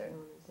much because you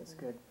want to. That's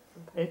good.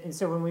 Okay. And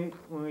so when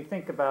we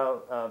think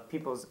about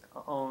people's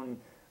own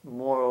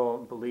moral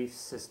belief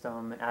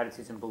system and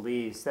attitudes and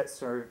beliefs, that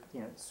sort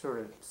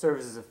of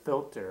serves as a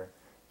filter.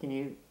 Can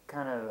you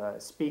kind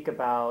of speak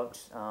about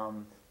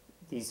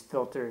these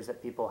filters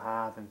that people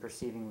have in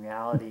perceiving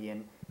reality,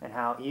 and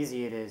how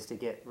easy it is to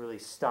get really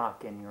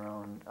stuck in your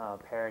own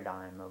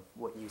paradigm of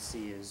what you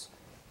see as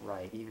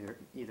right,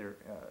 either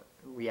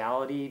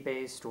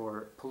reality-based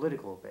or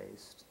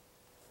political-based?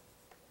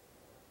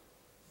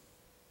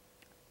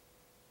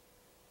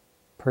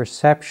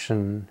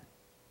 Perception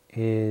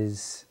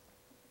is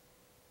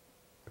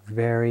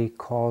very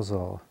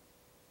causal.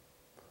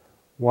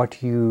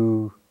 What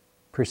you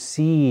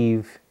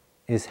perceive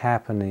is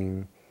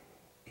happening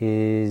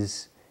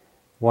is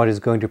what is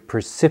going to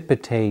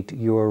precipitate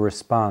your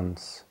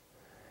response.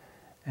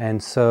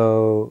 And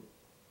so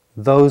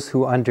those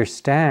who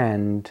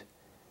understand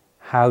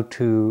how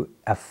to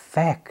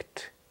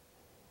affect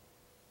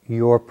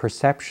your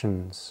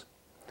perceptions,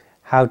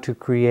 how to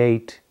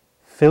create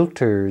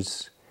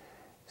filters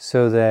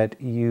so that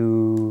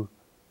you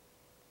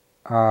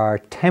are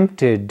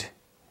tempted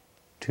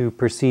to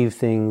perceive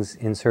things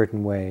in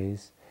certain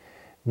ways,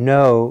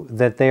 know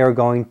that they are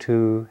going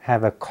to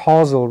have a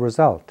causal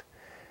result,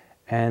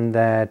 and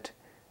that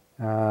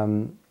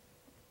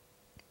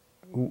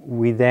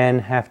we then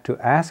have to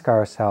ask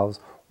ourselves,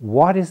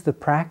 what is the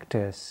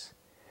practice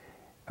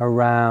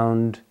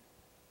around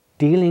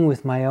dealing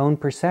with my own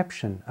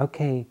perception?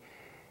 Okay,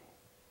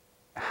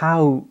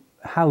 how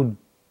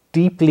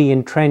deeply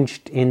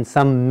entrenched in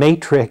some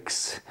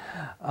matrix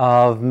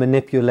of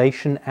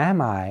manipulation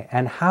am I,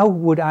 and how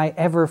would I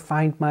ever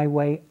find my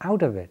way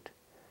out of it?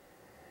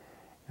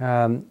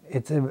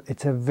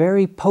 It's a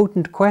very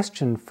potent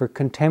question for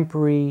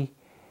contemporary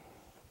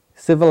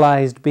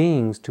civilized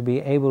beings to be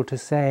able to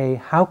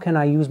say, how can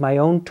I use my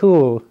own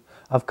tool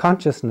of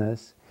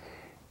consciousness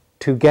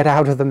to get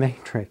out of the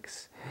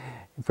matrix,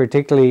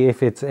 particularly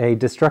if it's a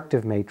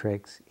destructive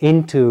matrix,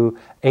 into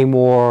a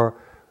more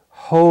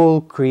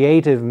whole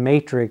creative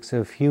matrix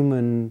of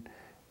human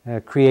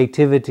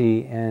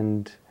creativity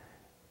and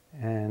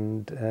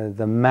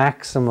the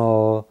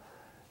maximal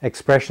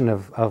expression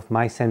of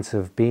my sense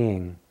of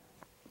being.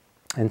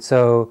 And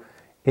so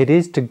it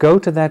is to go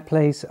to that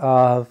place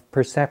of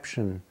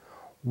perception.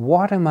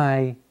 What am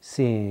I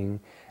seeing,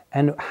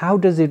 and how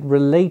does it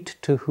relate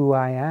to who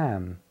I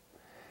am?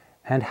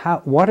 And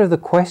what are the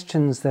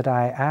questions that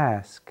I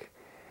ask,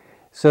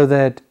 so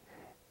that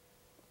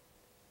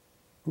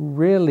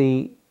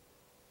really,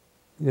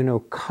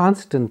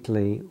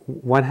 constantly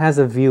one has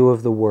a view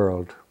of the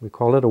world. We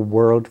call it a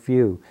world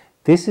view.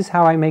 This is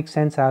how I make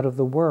sense out of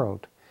the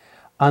world.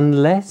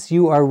 Unless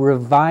you are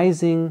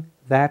revising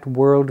that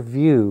world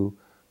view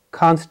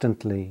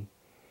constantly,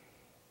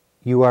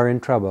 you are in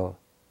trouble.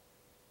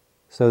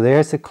 So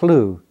there's a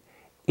clue.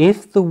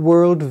 If the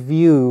world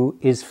view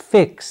is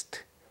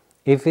fixed,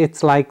 if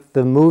it's like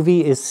the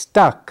movie is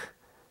stuck,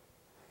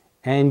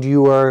 and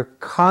you are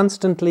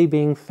constantly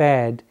being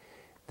fed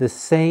the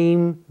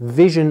same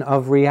vision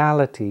of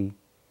reality,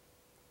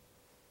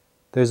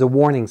 there's a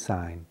warning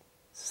sign.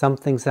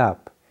 Something's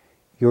up.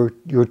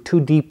 You're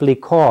too deeply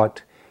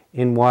caught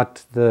in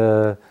what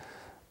the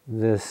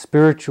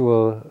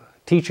spiritual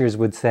teachers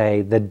would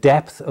say, the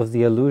depth of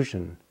the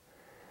illusion.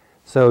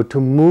 So to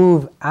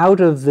move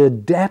out of the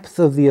depth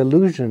of the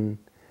illusion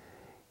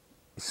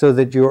so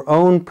that your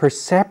own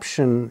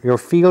perception, your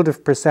field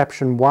of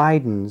perception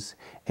widens,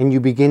 and you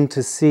begin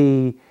to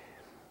see,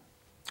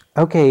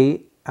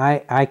 okay,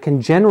 I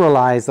can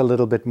generalize a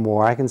little bit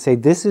more. I can say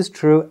this is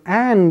true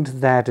and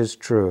that is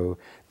true.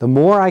 The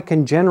more I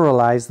can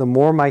generalize, the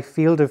more my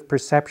field of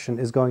perception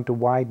is going to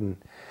widen.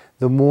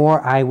 The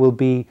more I will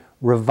be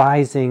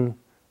revising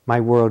my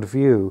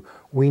worldview.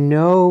 We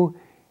know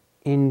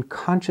in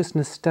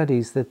consciousness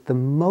studies that the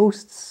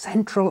most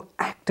central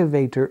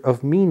activator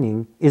of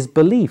meaning is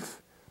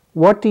belief.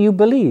 What do you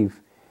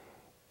believe?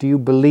 Do you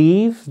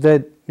believe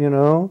that,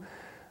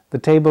 the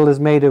table is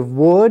made of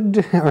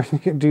wood? Or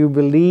do you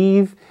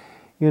believe,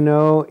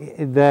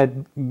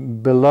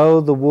 that below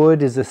the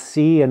wood is a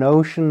sea, an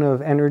ocean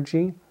of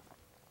energy?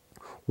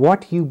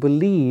 What you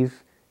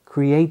believe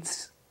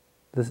creates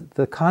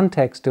the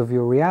context of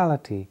your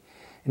reality.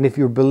 And if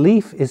your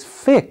belief is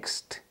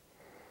fixed,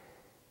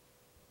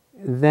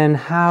 then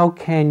how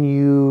can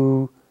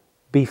you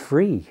be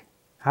free?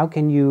 How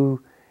can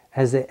you,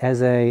 as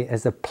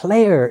a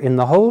player in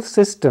the whole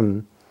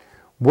system,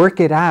 work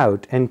it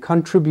out and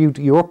contribute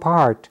your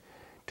part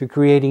to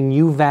creating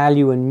new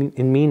value and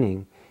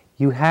meaning?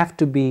 You have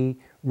to be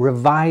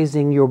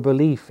revising your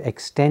belief,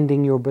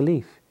 extending your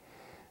belief.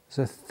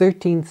 There's a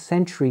 13th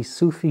century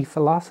Sufi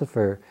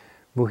philosopher,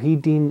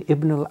 Muhyiddin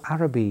Ibn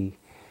al-Arabi,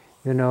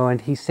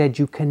 and he said,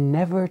 you can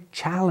never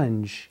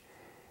challenge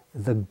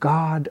the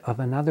God of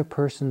another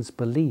person's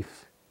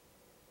belief.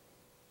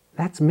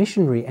 That's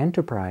missionary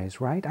enterprise,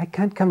 right? I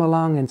can't come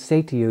along and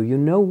say to you, you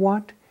know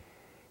what?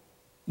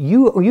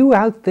 You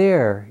out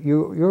there,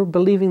 you're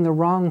believing the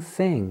wrong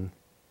thing.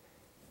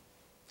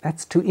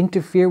 That's to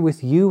interfere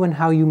with you and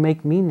how you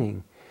make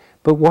meaning.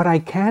 But what I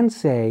can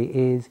say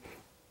is,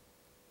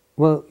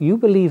 well, you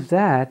believe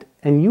that,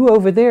 and you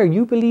over there,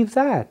 you believe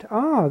that.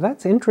 Oh,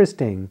 that's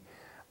interesting.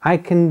 I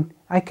can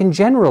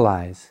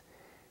generalize.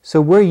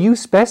 So where you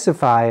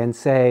specify and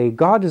say,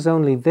 God is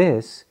only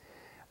this,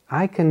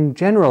 I can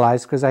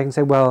generalize because I can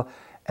say, well,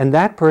 and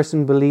that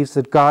person believes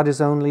that God is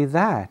only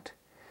that.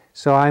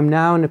 So I'm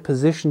now in a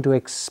position to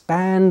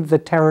expand the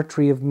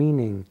territory of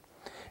meaning.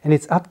 And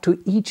it's up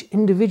to each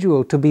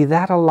individual to be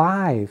that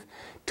alive,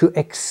 to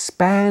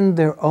expand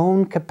their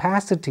own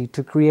capacity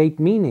to create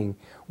meaning.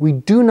 We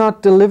do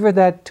not deliver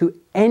that to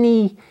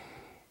any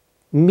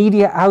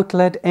media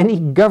outlet, any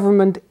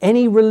government,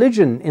 any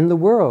religion in the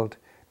world,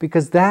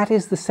 because that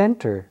is the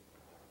center.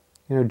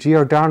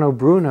 Giordano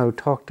Bruno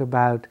talked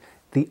about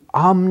the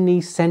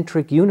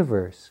omnicentric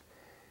universe.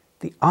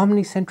 The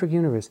omnicentric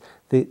universe.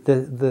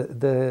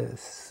 The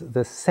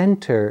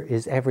center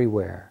is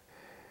everywhere.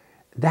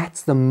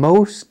 That's the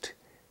most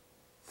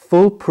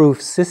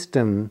foolproof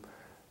system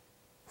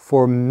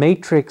for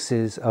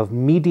matrices of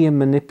medium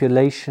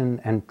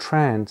manipulation and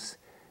trance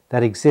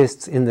that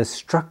exists in the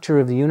structure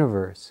of the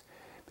universe.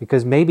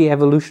 Because maybe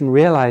evolution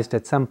realized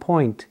at some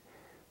point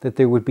that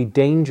there would be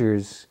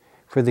dangers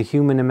for the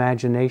human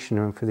imagination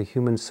and for the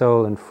human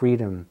soul and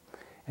freedom.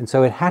 And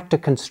so it had to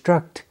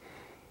construct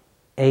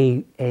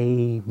a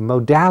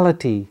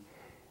modality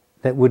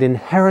that would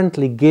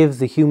inherently give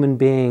the human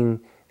being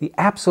the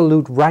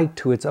absolute right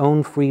to its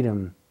own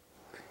freedom.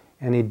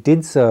 And it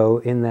did so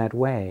in that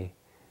way,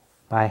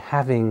 by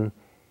having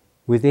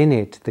within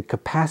it the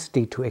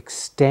capacity to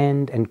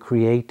extend and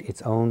create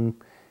its own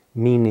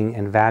meaning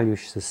and value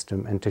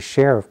system, and to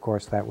share, of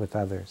course, that with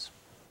others.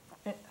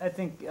 I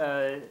think,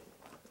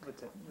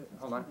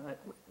 hold on,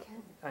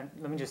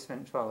 let me just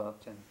follow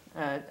up, Jen.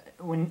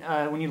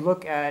 When you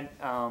look at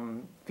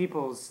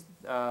people's,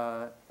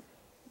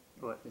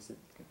 what is it,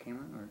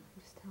 Cameron? Or? I'm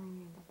just telling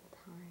you about the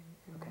time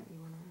and Okay. that you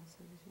want to ask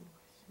additional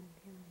question at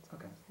the end. So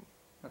I'm saying.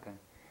 Okay.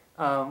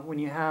 When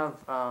you have,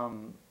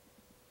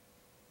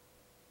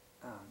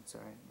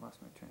 sorry, I lost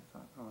my train of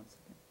thought. Hold on a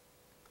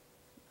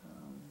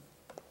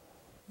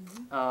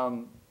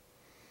second.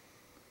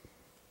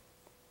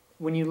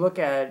 When you look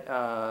at,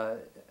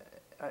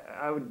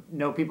 I would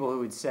know people who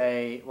would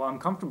say, well, I'm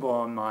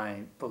comfortable in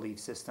my belief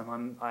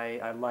system.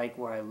 I like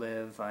where I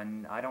live,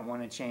 and I don't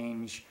want to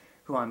change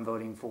who I'm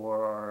voting for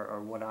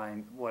or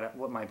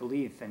what my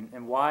belief,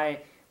 and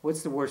why.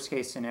 What's the worst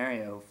case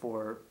scenario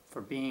for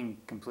being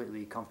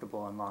completely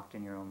comfortable and locked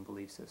in your own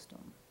belief system?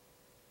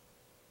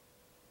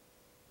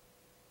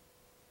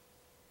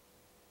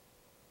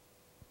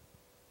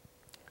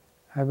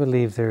 I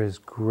believe there is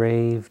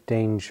grave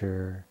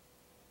danger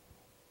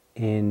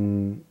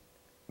in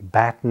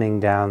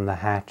battening down the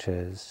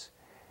hatches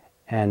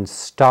and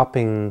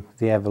stopping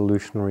the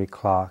evolutionary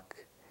clock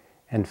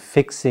and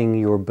fixing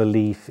your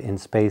belief in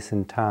space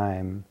and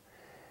time,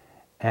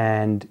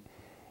 and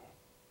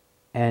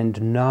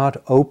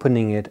not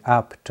opening it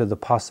up to the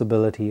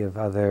possibility of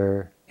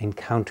other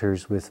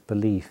encounters with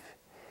belief.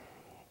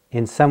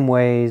 In some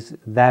ways,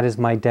 that is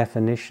my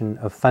definition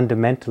of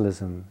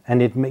fundamentalism.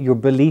 And your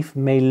belief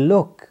may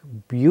look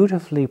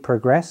beautifully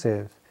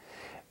progressive,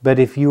 but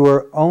if you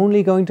are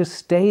only going to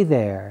stay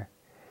there,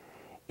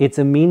 it's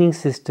a meaning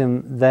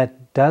system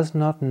that does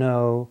not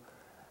know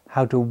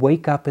how to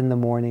wake up in the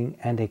morning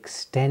and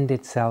extend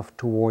itself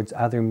towards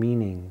other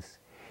meanings.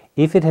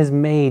 If it has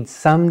made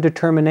some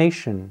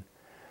determination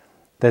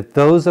that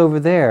those over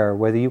there,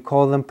 whether you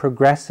call them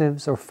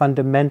progressives or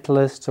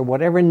fundamentalists or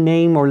whatever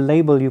name or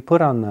label you put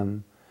on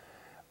them,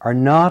 are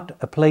not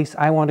a place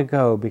I want to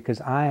go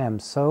because I am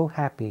so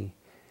happy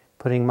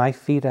putting my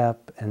feet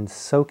up and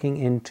soaking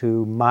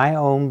into my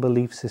own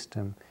belief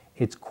system.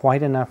 It's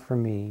quite enough for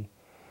me.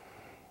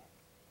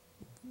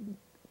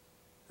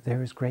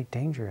 There is great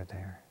danger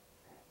there.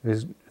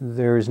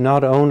 There is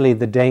not only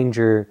the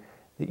danger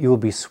that you will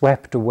be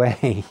swept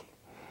away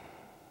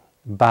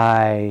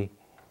by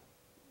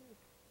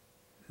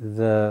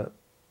the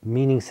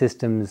meaning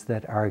systems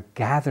that are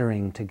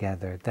gathering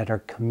together, that are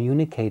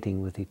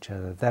communicating with each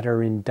other, that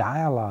are in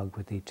dialogue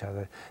with each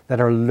other,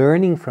 that are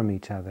learning from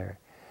each other,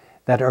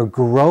 that are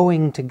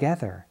growing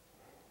together,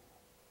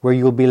 where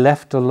you'll be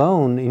left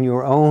alone in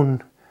your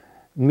own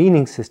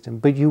meaning system,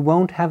 but you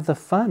won't have the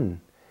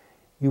fun.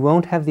 You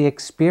won't have the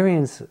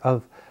experience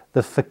of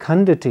the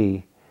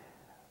fecundity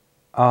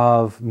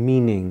of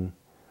meaning,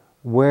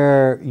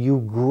 where you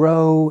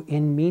grow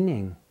in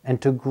meaning. And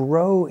to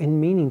grow in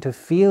meaning, to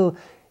feel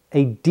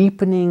a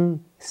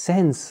deepening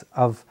sense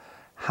of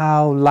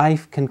how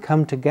life can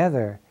come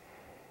together,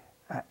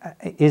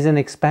 is an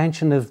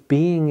expansion of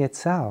being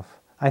itself.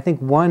 I think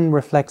one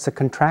reflects a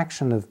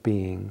contraction of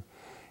being,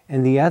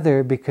 and the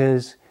other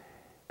because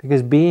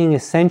being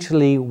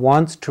essentially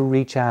wants to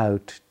reach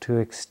out, to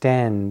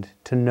extend,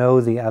 to know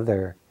the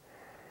other.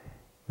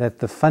 That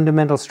the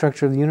fundamental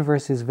structure of the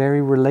universe is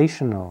very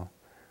relational.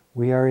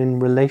 We are in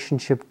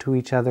relationship to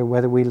each other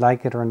whether we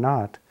like it or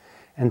not.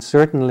 And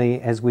certainly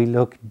as we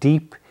look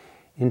deep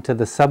into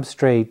the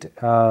substrate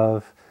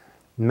of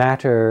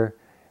matter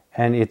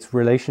and its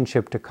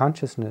relationship to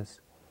consciousness,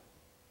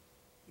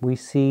 we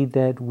see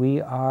that we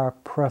are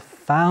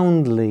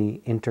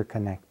profoundly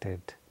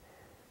interconnected.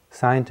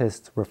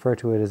 Scientists refer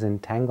to it as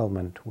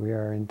entanglement. We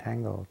are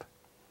entangled.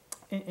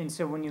 And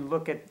so when you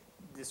look at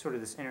this sort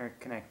of this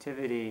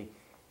interconnectivity,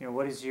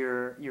 what is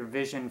your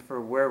vision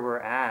for where we're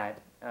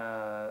at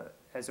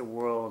as a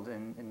world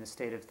in the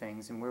state of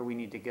things, and where we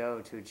need to go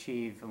to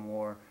achieve a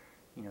more,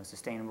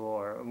 sustainable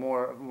or a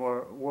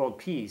more world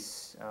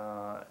peace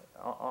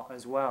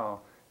as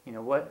well?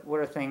 What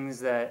are things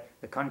that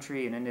the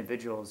country and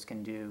individuals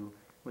can do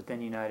within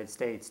the United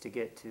States to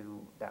get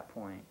to that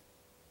point?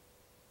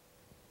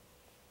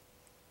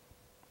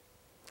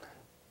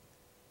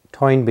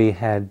 Toynbee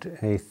had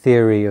a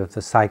theory of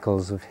the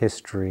cycles of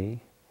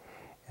history,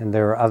 and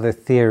there are other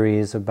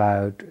theories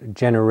about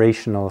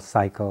generational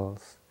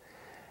cycles.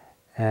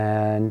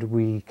 And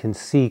we can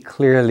see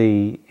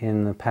clearly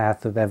in the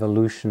path of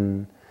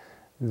evolution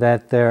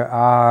that there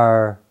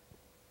are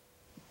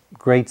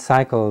great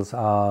cycles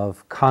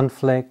of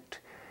conflict,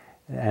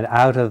 And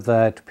out of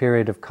that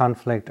period of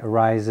conflict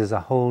arises a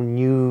whole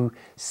new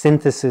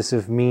synthesis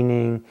of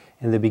meaning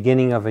and the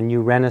beginning of a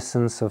new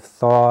renaissance of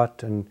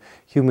thought and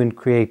human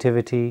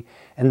creativity.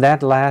 And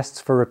that lasts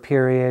for a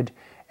period,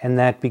 and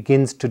that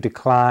begins to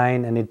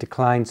decline, and it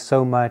declines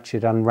so much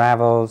it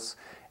unravels,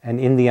 and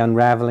in the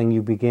unraveling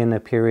you begin a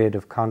period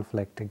of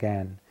conflict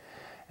again.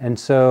 And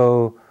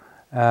so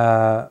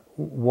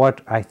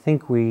what I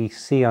think we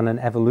see on an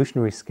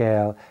evolutionary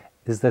scale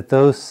is that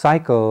those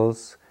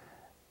cycles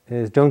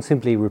don't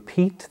simply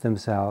repeat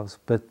themselves,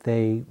 but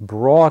they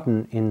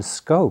broaden in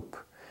scope,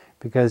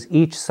 because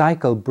each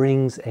cycle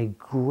brings a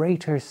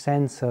greater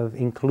sense of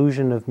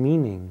inclusion of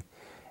meaning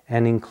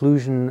and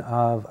inclusion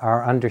of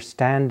our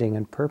understanding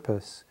and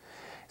purpose.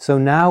 So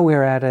now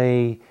we're at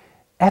an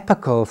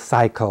epochal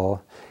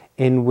cycle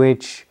in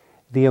which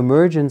the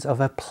emergence of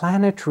a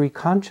planetary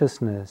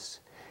consciousness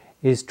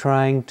is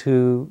coming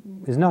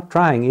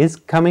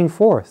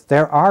forth.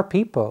 There are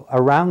people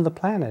around the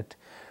planet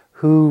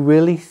who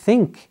really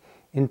think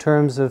in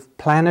terms of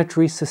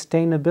planetary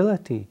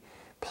sustainability,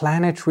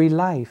 planetary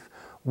life,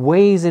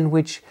 ways in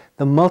which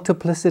the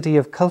multiplicity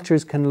of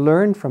cultures can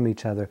learn from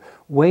each other,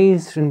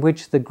 ways in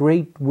which the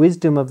great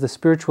wisdom of the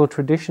spiritual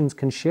traditions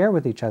can share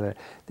with each other.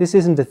 This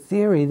isn't a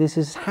theory, this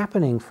is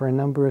happening for a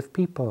number of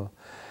people.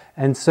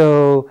 And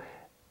so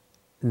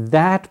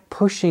that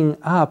pushing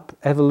up,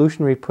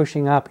 evolutionary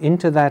pushing up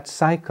into that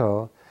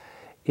cycle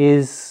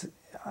is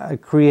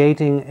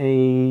creating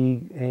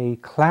a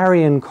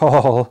clarion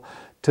call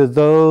to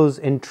those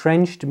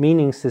entrenched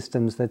meaning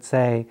systems that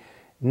say,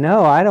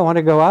 no, I don't want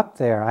to go up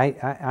there.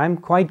 I'm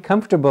quite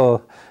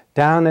comfortable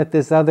down at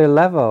this other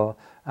level.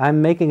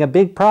 I'm making a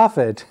big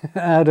profit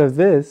out of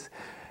this.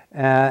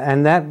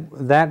 And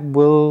that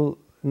will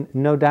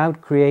no doubt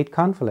create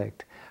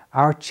conflict.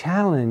 Our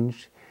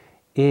challenge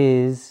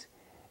is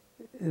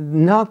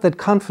not that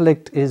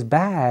conflict is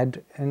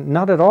bad, and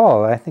not at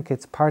all. I think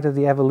it's part of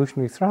the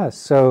evolutionary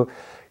thrust. So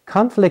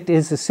conflict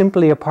is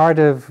simply a part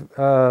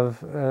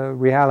of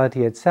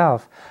reality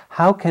itself.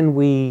 How can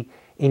we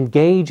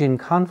engage in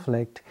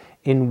conflict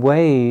in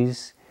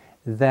ways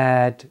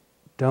that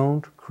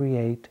don't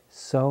create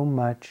so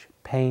much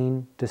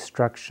pain,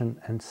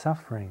 destruction, and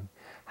suffering?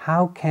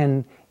 How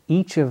can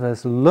each of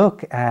us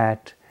look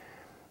at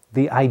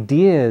the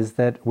ideas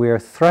that we're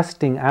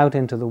thrusting out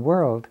into the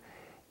world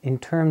in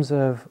terms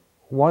of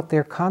what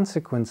their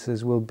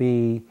consequences will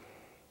be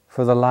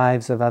for the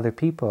lives of other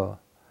people?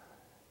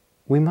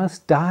 We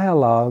must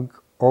dialogue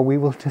or we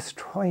will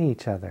destroy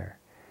each other.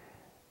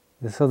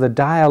 So the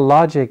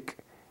dialogic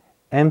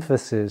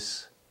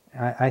emphasis,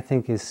 I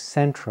think, is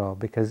central,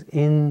 because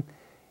in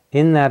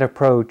that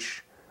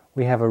approach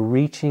we have a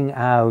reaching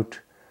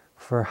out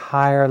for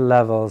higher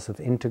levels of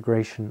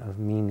integration of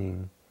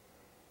meaning.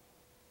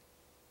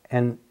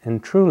 And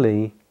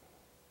truly,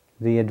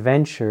 the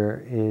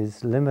adventure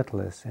is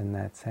limitless in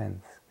that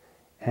sense.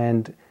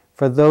 And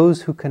for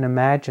those who can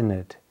imagine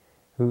it,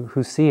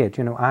 who see it,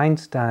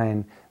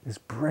 Einstein, this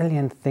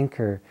brilliant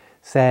thinker,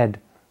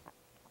 said,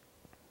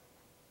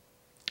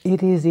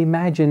 "It is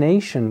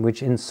imagination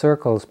which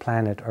encircles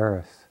planet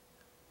Earth.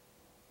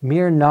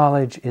 Mere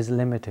knowledge is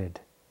limited."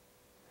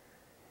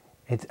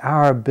 It's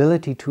our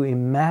ability to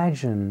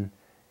imagine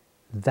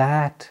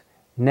that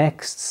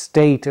next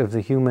state of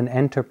the human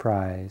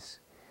enterprise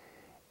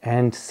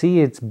and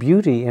see its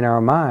beauty in our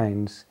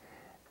minds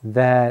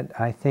that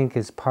I think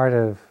is part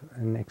of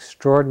an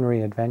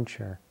extraordinary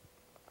adventure.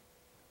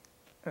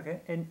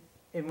 Okay, and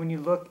when you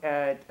look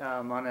at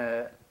on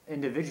an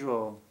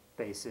individual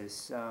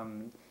basis,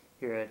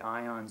 here at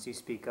IONS, you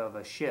speak of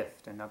a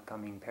shift, an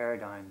upcoming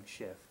paradigm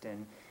shift,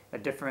 and a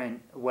different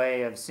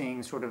way of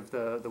seeing sort of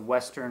the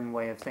Western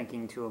way of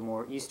thinking to a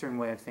more Eastern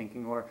way of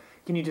thinking. Or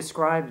can you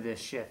describe this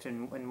shift,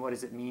 and what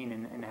does it mean,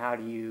 and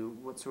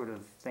what sort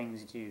of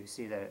things do you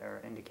see that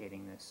are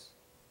indicating this?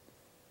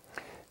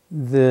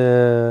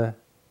 The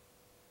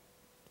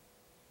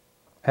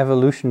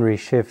evolutionary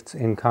shifts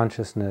in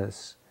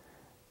consciousness,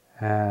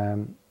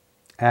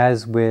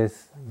 as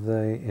with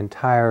the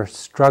entire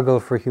struggle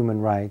for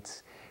human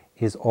rights,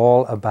 is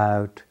all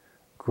about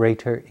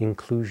greater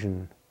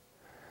inclusion.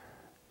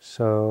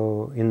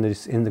 So in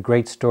the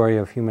great story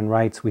of human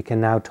rights, we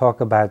can now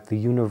talk about the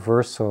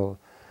universal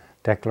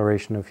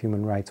Declaration of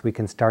Human Rights. We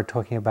can start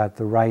talking about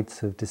the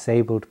rights of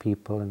disabled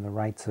people and the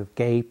rights of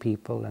gay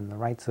people and the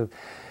rights of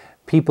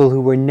people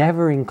who were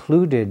never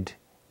included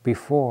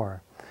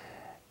before.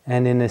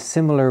 And in a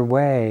similar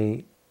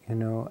way,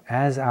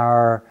 as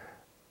our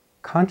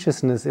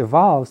consciousness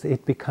evolves,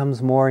 it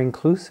becomes more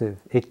inclusive.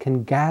 It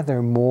can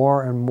gather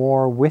more and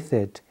more with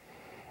it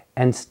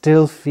and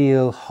still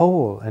feel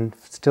whole and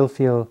still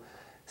feel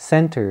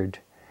centered.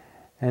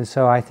 And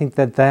so I think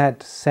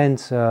that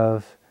sense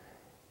of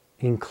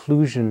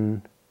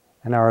inclusion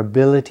and our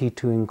ability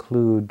to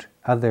include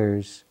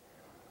others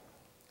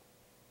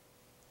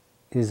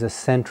is a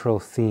central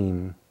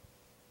theme.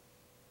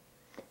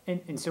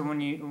 And so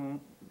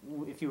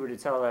if you were to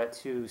tell that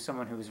to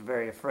someone who was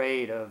very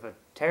afraid of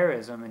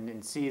terrorism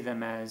and see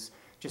them as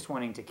just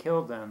wanting to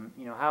kill them,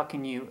 how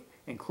can you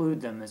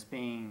include them as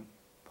being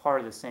part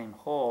of the same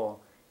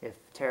whole if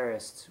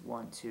terrorists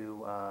want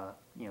to,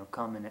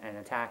 come and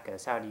attack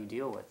us? How do you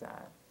deal with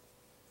that?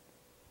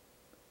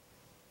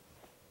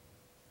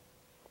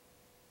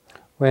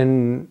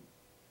 When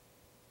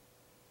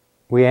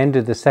we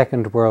ended the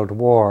Second World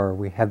War,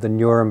 we had the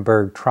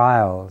Nuremberg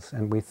trials,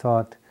 and we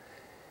thought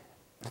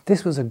that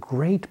this was a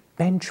great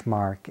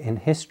benchmark in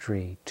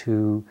history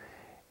to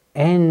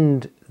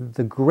end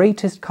the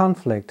greatest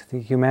conflict that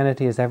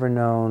humanity has ever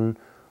known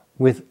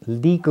with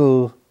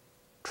legal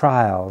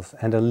trials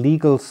and a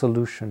legal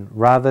solution,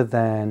 rather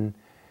than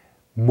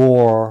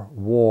more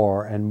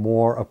war and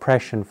more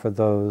oppression for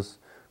those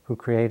who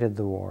created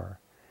the war.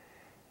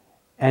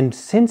 And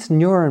since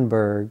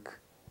Nuremberg,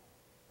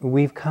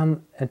 we've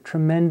come a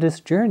tremendous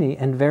journey,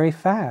 and very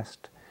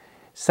fast.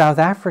 South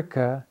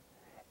Africa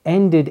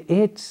ended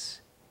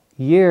its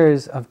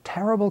years of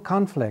terrible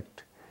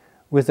conflict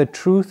with a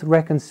truth,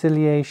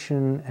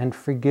 reconciliation, and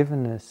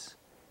forgiveness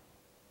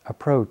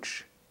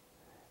approach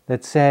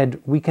that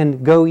said we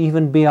can go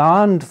even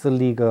beyond the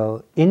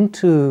legal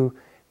into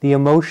the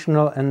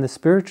emotional and the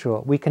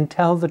spiritual. We can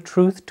tell the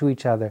truth to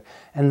each other,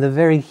 and the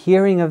very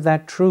hearing of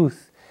that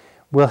truth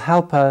will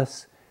help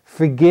us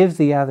forgive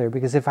the other,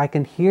 because if I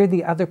can hear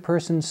the other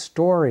person's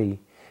story,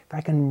 if I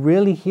can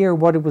really hear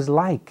what it was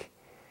like,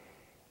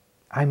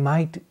 I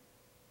might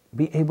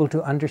be able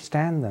to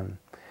understand them.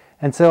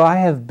 And so I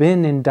have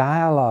been in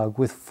dialogue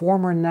with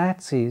former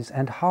Nazis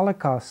and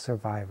Holocaust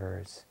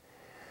survivors,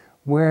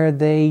 where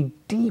they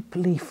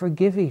deeply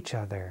forgive each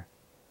other,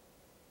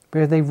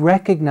 where they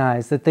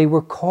recognize that they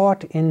were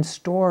caught in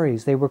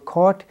stories, they were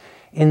caught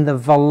in the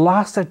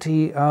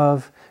velocity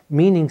of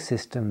meaning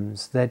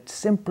systems that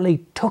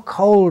simply took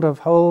hold of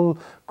whole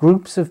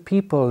groups of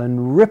people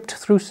and ripped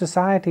through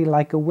society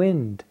like a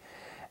wind.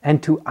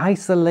 And to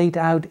isolate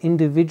out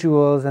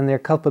individuals and their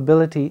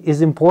culpability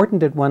is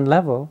important at one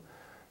level,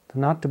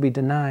 not to be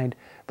denied,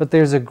 but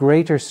there's a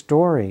greater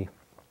story.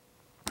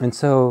 And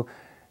so,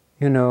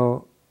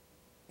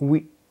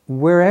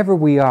 wherever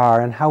we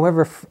are and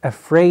however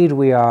afraid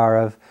we are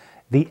of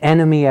the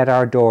enemy at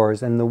our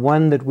doors, and the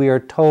one that we are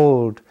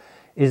told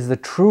is the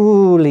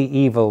truly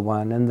evil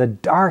one and the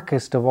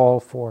darkest of all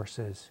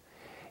forces,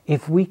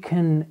 if we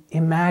can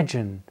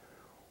imagine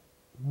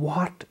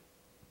what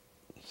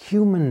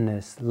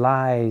humanness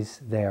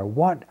lies there,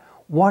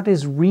 what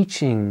is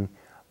reaching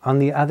on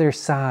the other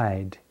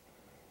side,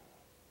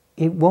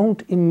 it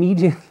won't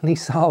immediately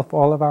solve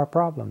all of our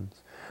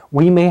problems.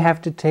 We may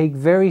have to take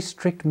very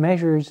strict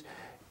measures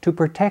to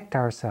protect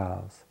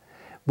ourselves,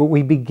 but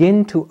we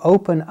begin to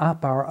open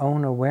up our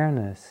own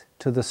awareness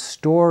to the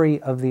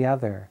story of the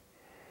other.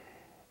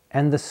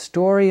 And the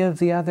story of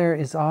the other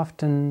is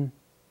often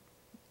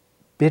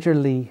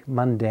bitterly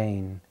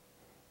mundane.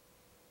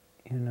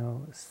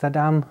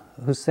 Saddam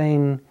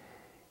Hussein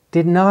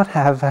did not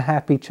have a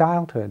happy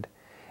childhood.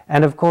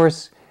 And of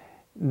course,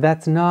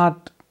 that's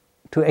not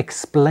to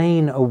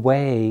explain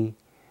away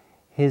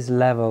his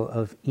level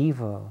of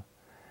evil,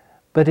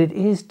 but it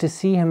is to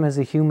see him as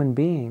a human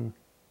being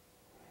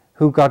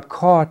who got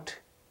caught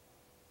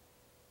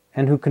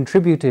and who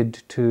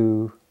contributed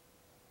to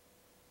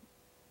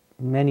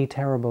many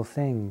terrible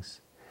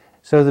things.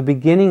 So the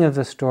beginning of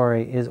the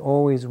story is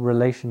always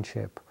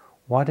relationship.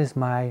 What is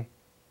my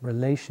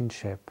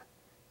relationship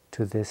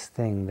to this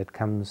thing that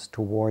comes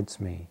towards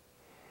me?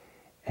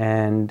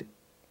 And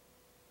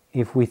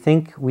if we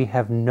think we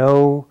have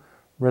no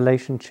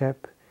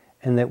relationship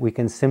and that we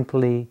can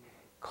simply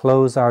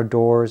close our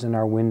doors and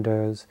our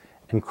windows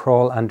and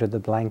crawl under the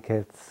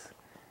blankets,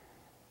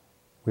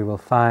 we will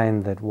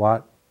find that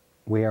what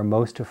we are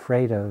most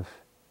afraid of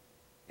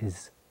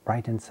is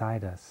right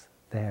inside us,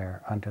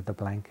 there under the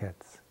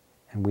blankets,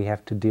 and we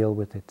have to deal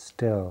with it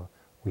still.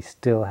 We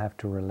still have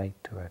to relate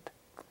to it.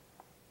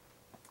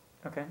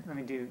 Okay, let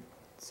me do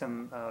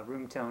some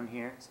room tone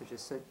here, so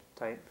just sit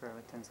tight for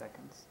like 10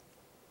 seconds.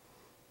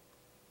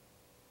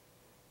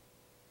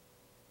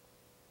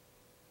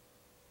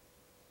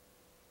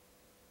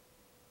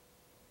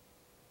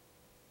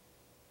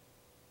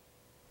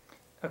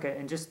 Okay,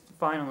 and just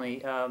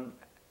finally,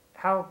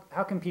 how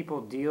can people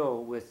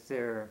deal with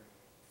their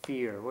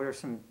fear? What are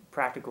some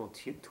practical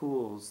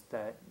tools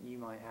that you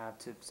might have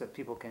so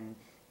people can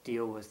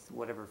deal with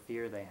whatever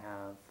fear they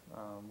have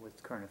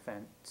with current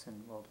events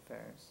and world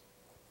affairs?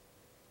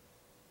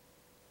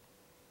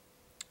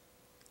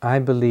 I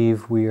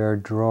believe we are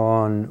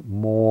drawn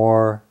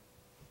more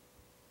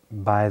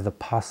by the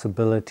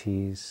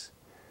possibilities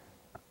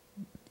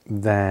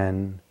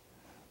than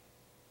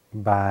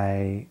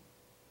by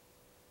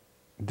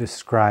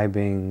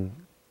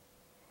describing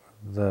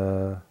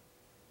the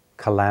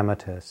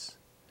calamitous.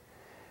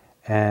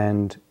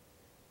 And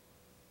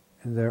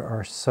there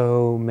are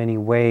so many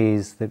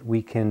ways that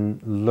we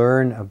can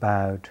learn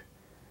about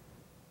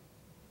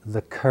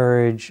the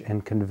courage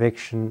and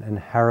conviction and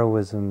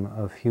heroism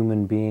of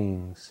human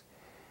beings.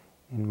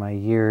 In my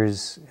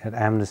years at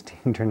Amnesty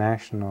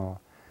International,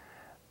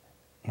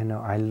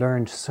 I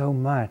learned so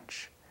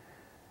much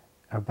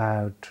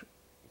about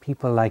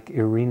people like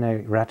Irina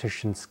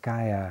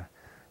Ratushinskaya,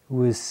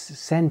 was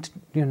sent,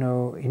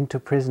 into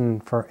prison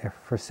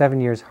for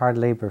 7 years hard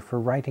labor for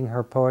writing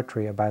her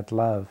poetry about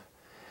love.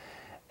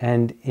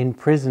 And in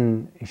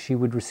prison, she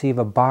would receive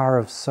a bar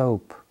of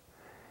soap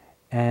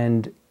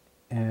and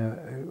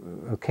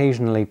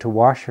occasionally to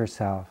wash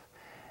herself.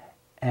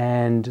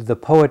 And the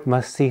poet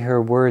must see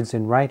her words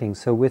in writing.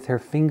 So with her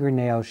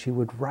fingernail, she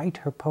would write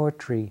her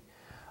poetry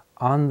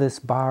on this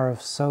bar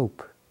of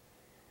soap.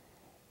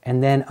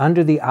 And then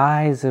under the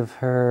eyes of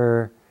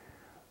her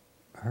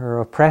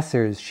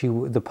oppressors,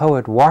 the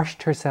poet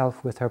washed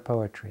herself with her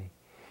poetry.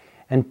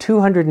 And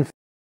 250